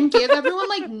 And give everyone,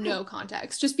 like, no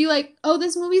context. Just be like, oh,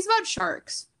 this movie's about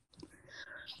sharks.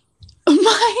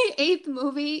 My 8th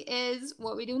movie is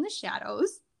What We Do in the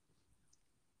Shadows.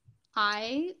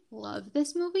 I love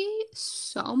this movie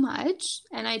so much,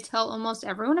 and I tell almost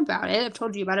everyone about it. I've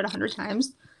told you about it 100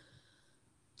 times.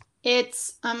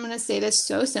 I'm going to say this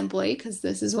so simply, because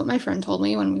this is what my friend told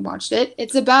me when we watched it.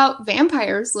 It's about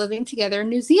vampires living together in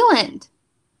New Zealand.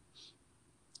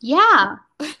 Yeah,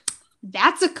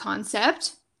 that's a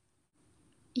concept.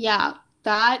 Yeah,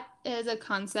 that is a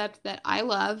concept that I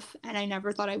love and I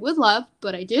never thought I would love,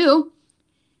 but I do.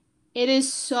 It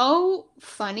is so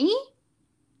funny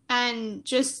and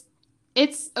just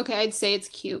it's okay, I'd say it's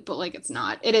cute, but like it's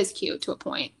not. It is cute to a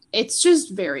point. It's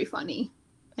just very funny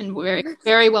and very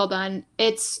very well done.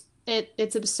 It's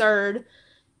absurd.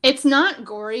 It's not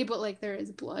gory, but like there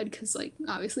is blood because like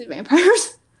obviously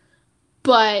vampires.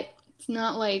 But it's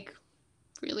not like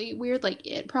really weird like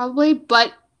it probably,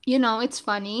 but it's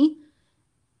funny.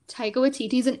 Taika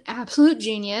Waititi's an absolute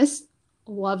genius.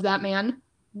 Love that man.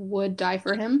 Would die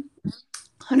for him.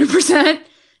 100%.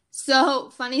 So,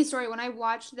 funny story. When I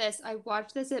watched this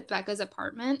at Becca's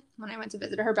apartment when I went to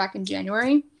visit her back in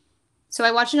January. So,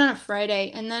 I watched it on a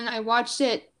Friday, and then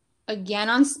again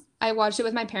on, I watched it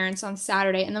with my parents on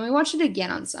Saturday, and then we watched it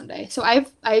again on Sunday. So,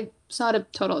 I saw it a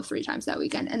total of 3 times that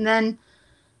weekend. And then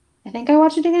I think I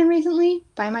watched it again recently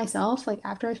by myself, like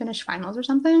after I finished finals or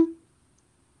something.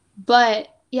 But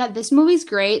yeah, this movie's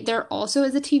great. There also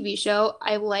is a TV show.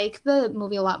 I like the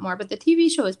movie a lot more, but the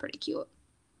TV show is pretty cute.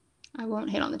 I won't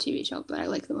hate on the TV show, but I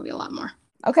like the movie a lot more.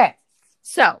 Okay.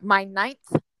 So, my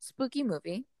ninth spooky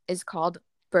movie is called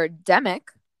Birdemic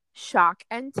Shock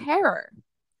and Terror.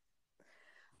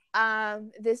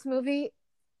 This movie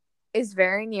is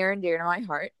very near and dear to my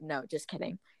heart. No, just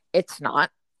kidding. It's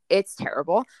not. It's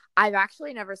terrible. I've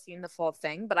actually never seen the full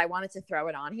thing, but I wanted to throw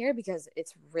it on here because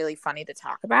it's really funny to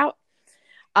talk about.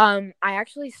 I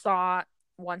actually saw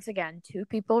once again 2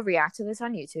 people react to this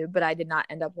on YouTube, but I did not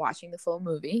end up watching the full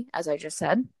movie, as I just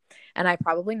said, and I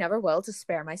probably never will to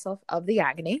spare myself of the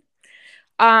agony.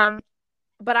 Um,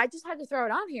 but I just had to throw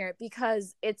it on here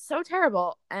because it's so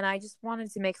terrible, and I just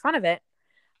wanted to make fun of it.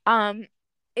 Um,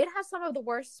 it has some of the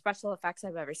worst special effects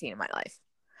I've ever seen in my life.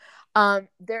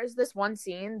 There's this one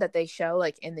scene that they show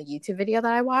like in the YouTube video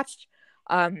that I watched,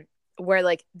 where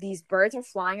like these birds are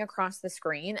flying across the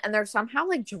screen and they're somehow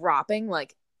like dropping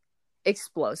like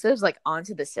explosives like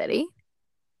onto the city.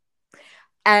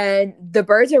 And the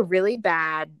birds are really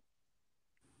bad.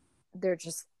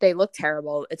 They look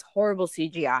terrible. It's horrible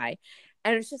CGI.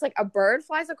 And it's just like a bird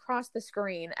flies across the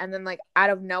screen and then like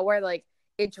out of nowhere, like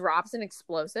it drops an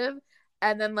explosive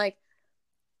and then like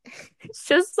it's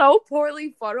just so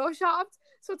poorly photoshopped.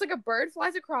 So it's like a bird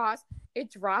flies across,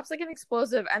 it drops like an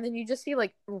explosive, and then you just see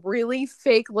like really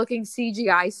fake looking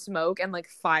CGI smoke and like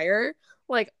fire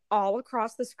like all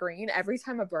across the screen every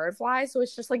time a bird flies. So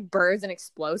it's just like birds and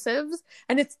explosives,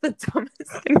 and it's the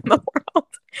dumbest thing in the world.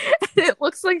 And it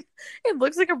looks like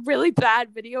a really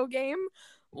bad video game.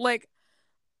 Like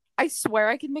I swear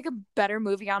I could make a better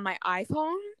movie on my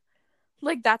iPhone.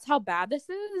 Like that's how bad this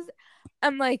is.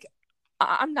 I'm like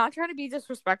I'm not trying to be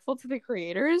disrespectful to the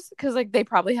creators because like they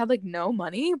probably had like no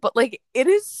money, but like it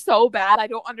is so bad. I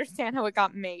don't understand how it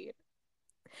got made.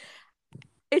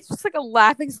 It's just like a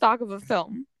laughing stock of a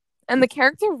film. And the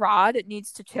character Rod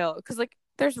needs to chill because like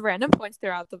there's random points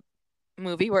throughout the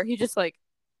movie where he just like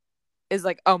is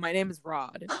like, "Oh, my name is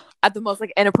Rod," at the most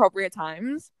like inappropriate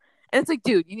times. And it's like,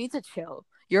 dude, you need to chill.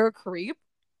 You're a creep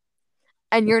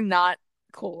and you're not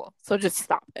cool. So just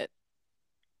stop it.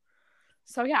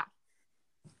 So yeah,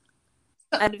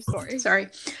 end of story. Sorry.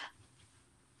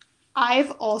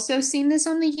 I've also seen this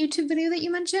on the YouTube video that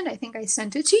you mentioned. I think I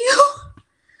sent it to you,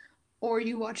 or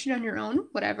you watched it on your own,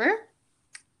 whatever.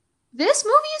 This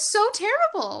movie is so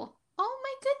terrible. Oh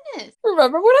my goodness.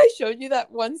 Remember when I showed you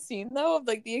that one scene though of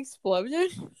like the explosion?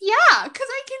 Yeah, because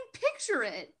I can picture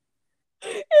it.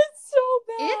 It's so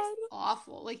bad. It's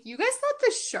awful. Like, you guys thought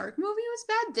the shark movie was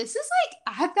bad? This is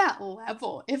like at that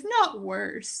level, if not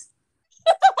worse.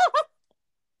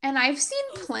 And I've seen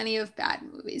plenty of bad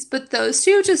movies, but those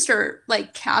two just are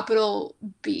like capital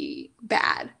B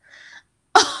bad.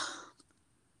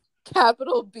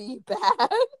 Capital B bad.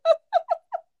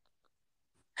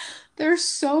 They're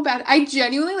so bad. I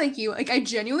genuinely I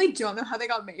genuinely don't know how they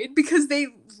got made because they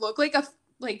look like a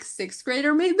like sixth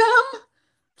grader made them.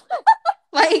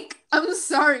 Like, I'm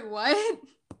sorry, what?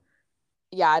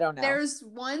 Yeah, I don't know. There's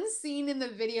one scene in the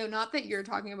video, not that you're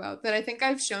talking about, that I think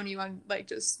I've shown you on like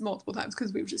just multiple times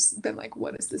because we've just been like,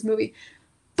 what is this movie?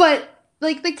 But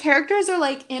like the characters are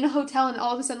like in a hotel and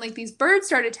all of a sudden like these birds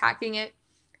start attacking it,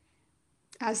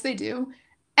 as they do.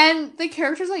 And the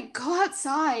characters like go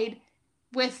outside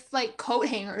with like coat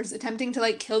hangers attempting to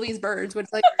like kill these birds, which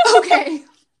like, okay.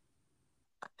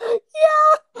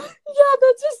 Yeah,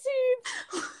 that's a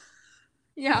scene.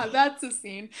 Yeah, that's a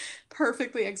scene.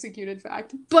 Perfectly executed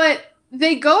fact. But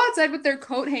they go outside with their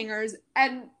coat hangers,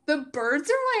 and the birds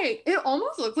are like, it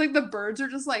almost looks like the birds are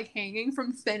just like hanging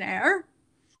from thin air.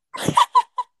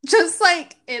 Just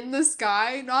like in the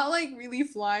sky, not like really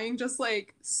flying, just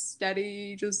like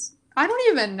steady, just, I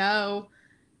don't even know.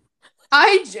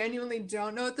 I genuinely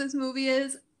don't know what this movie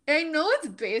is. I know it's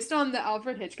based on the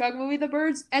Alfred Hitchcock movie, The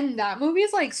Birds, and that movie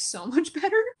is like so much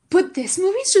better. But this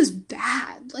movie's just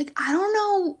bad. Like, I don't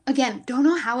know. Again, don't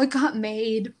know how it got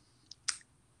made.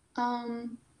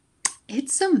 Um,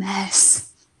 it's a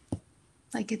mess.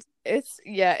 Like It's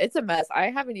a mess.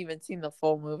 I haven't even seen the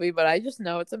full movie, but I just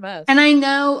know it's a mess. and I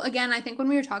know, again, I think when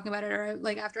we were talking about it, or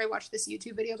like after I watched this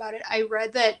YouTube video about it, I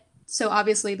read that. So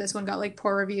obviously, this one got like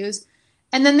poor reviews.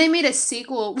 And then they made a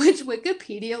sequel, which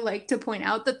Wikipedia liked to point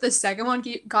out that the second one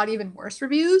got even worse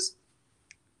reviews.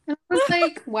 And I was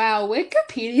like, wow,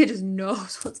 Wikipedia just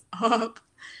knows what's up.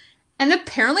 And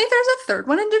apparently there's a third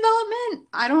one in development.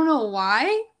 I don't know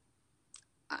why.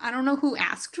 I don't know who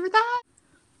asked for that.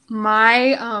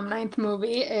 My ninth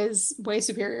movie is way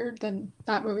superior than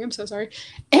that movie. I'm so sorry.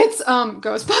 It's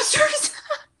Ghostbusters.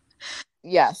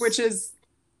 Yes. Which is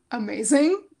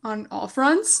amazing on all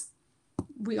fronts.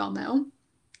 We all know.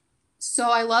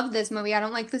 So I love this movie. I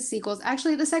don't like the sequels.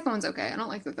 Actually, the second one's okay. I don't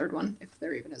like the third one, if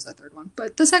there even is a third one.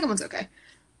 But the second one's okay.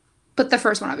 But the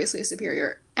first one obviously is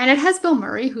superior. And it has Bill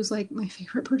Murray, who's like my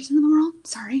favorite person in the world.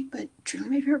 Sorry, but truly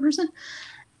my favorite person.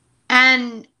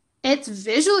 And it's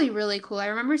visually really cool. I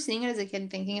remember seeing it as a kid and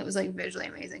thinking it was like visually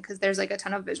amazing because there's like a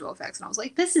ton of visual effects. And I was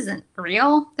like, this isn't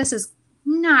real. This is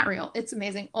not real. It's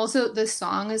amazing. Also, the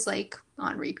song is like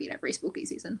on repeat every spooky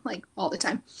season, like all the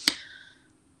time.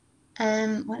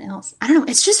 What else? I don't know.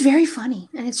 It's just very funny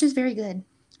and it's just very good.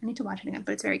 I need to watch it again,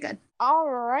 but it's very good.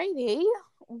 Alrighty.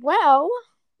 Well,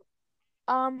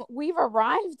 we've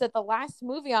arrived at the last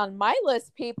movie on my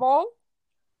list, people.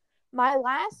 My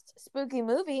last spooky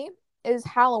movie is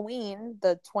Halloween,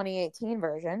 the 2018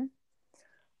 version.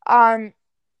 I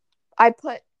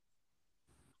put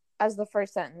as the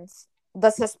first sentence, the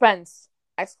suspense,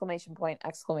 exclamation point,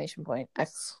 exclamation point,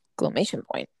 exclamation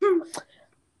point.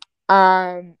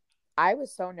 I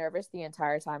was so nervous the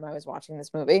entire time I was watching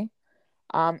this movie.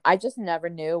 I just never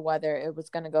knew whether it was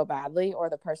going to go badly or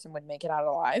the person would make it out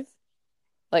alive.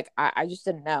 Like, I just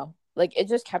didn't know. Like, it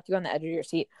just kept you on the edge of your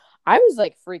seat. I was,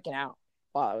 like, freaking out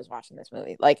while I was watching this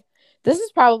movie. Like, this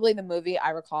is probably the movie I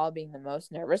recall being the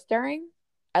most nervous during,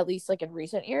 at least, like, in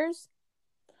recent years.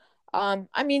 I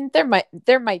mean,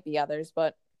 there might be others,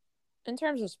 but in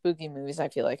terms of spooky movies, I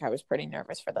feel like I was pretty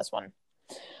nervous for this one.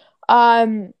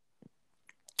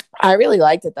 I really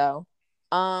liked it though.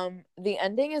 The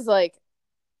ending is like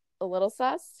a little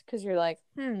sus because you're like,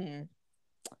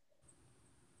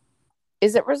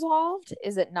 is it resolved?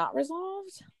 Is it not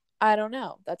resolved? I don't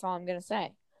know. That's all I'm gonna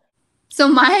say. So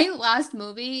my last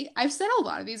movie, I've said a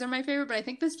lot of these are my favorite, but I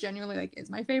think this genuinely like is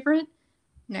my favorite.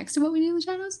 Next to What We Do in the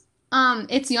Shadows,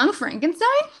 it's Young Frankenstein.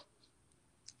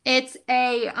 It's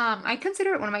I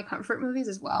consider it one of my comfort movies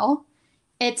as well.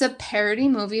 It's a parody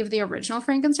movie of the original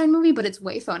Frankenstein movie, but it's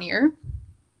way funnier.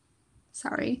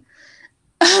 Sorry.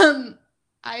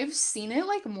 I've seen it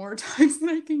like more times than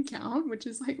I can count, which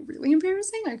is like really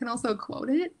embarrassing. I can also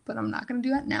quote it, but I'm not going to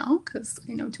do that now because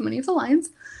I know too many of the lines.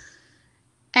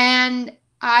 And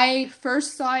I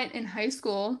first saw it in high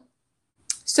school.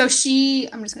 So I'm just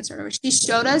going to start over. She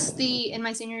showed us in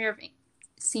my senior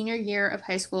year of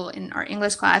high school in our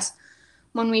English class.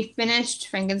 When we finished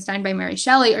Frankenstein by Mary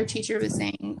Shelley, our teacher was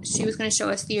saying she was going to show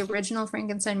us the original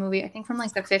Frankenstein movie, I think from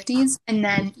like the 50s, and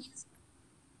then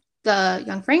the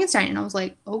Young Frankenstein. And I was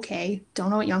like, okay,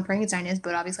 don't know what Young Frankenstein is,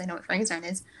 but obviously I know what Frankenstein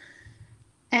is.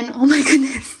 And oh my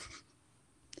goodness,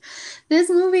 this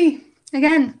movie,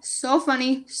 again, so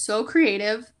funny, so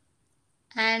creative.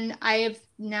 And I have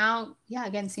now,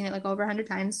 again, seen it like over 100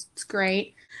 times. It's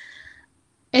great.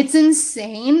 It's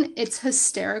insane. It's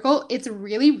hysterical. It's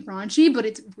really raunchy, but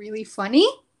it's really funny.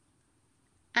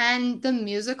 And the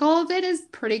musical of it is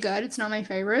pretty good. It's not my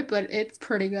favorite, but it's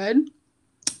pretty good.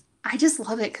 I just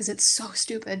love it because it's so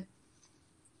stupid.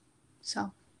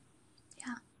 So,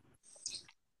 yeah.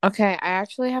 Okay, I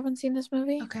actually haven't seen this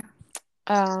movie. Okay.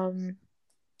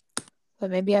 But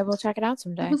maybe I will check it out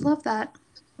someday. I would love that.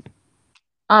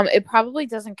 It probably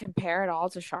doesn't compare at all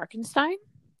to Sharkenstein.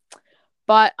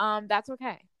 But that's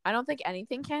okay. I don't think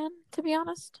anything can, to be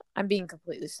honest. I'm being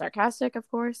completely sarcastic, of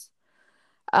course.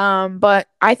 But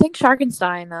I think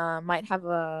Sharkenstein might have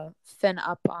a fin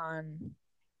up on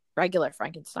regular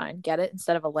Frankenstein. Get it?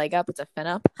 Instead of a leg up, it's a fin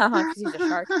up. Haha, because he's a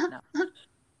shark. No.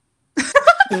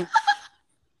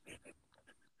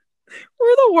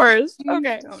 We're the worst.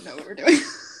 Okay. I don't know what we're doing.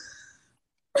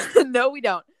 No, we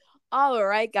don't. All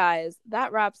right, guys,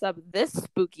 that wraps up this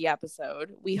spooky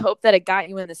episode. We hope that it got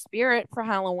you in the spirit for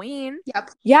Halloween. Yep.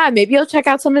 Yeah, maybe you'll check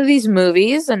out some of these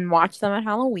movies and watch them at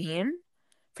Halloween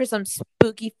for some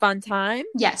spooky fun time.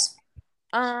 Yes.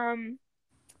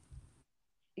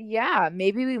 yeah,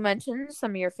 maybe we mentioned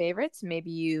some of your favorites.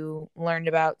 Maybe you learned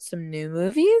about some new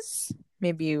movies.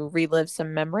 Maybe you relived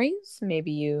some memories.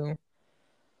 Maybe you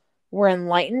were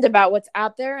enlightened about what's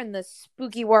out there in the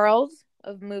spooky world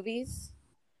of movies.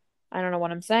 I don't know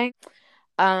what I'm saying.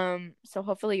 So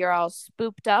hopefully you're all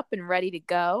spooked up and ready to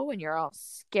go, and you're all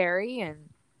scary and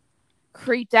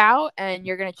creeped out, and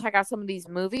you're gonna check out some of these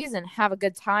movies and have a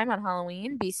good time on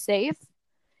Halloween. Be safe.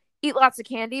 Eat lots of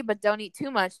candy, but don't eat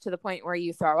too much to the point where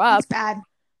you throw It's up. bad.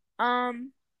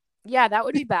 Yeah, that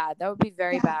would be bad. That would be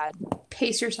very Yeah. bad.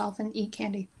 Pace yourself and eat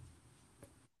candy.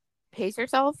 Pace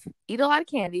yourself. Eat a lot of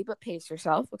candy, but pace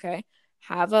yourself. Okay.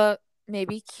 Have a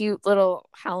maybe cute little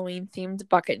Halloween themed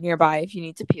bucket nearby if you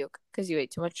need to puke because you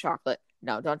ate too much chocolate.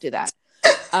 No, don't do that.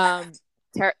 Um,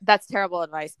 that's terrible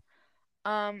advice.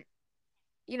 Um,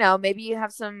 maybe you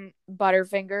have some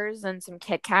Butterfingers and some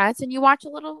Kit Kats, and you watch a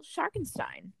little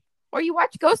Sharkenstein, or you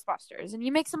watch Ghostbusters, and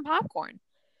you make some popcorn,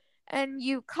 and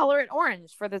you color it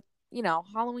orange for the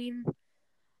Halloween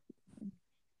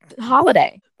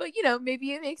holiday. But maybe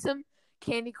you make some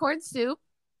candy corn soup,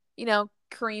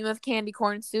 cream of candy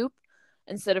corn soup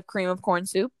instead of cream of corn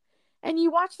soup. And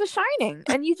you watch The Shining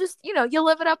and you just, you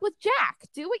live it up with Jack.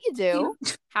 Do what you do.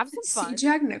 Have some See fun.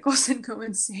 Jack Nicholson go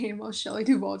insane while Shelley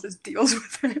Duvall just deals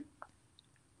with it.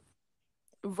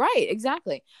 Right,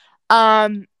 exactly.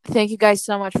 Thank you guys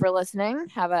so much for listening.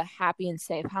 Have a happy and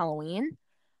safe Halloween.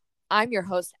 I'm your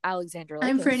host, Alexandra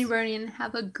I'm Lakis. Franny Bernian.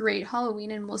 Have a great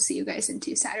Halloween, and we'll see you guys in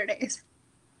 2 Saturdays.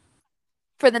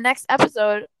 For the next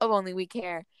episode of Only We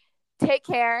Care. Take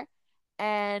care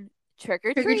and trick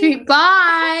or treat.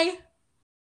 Bye!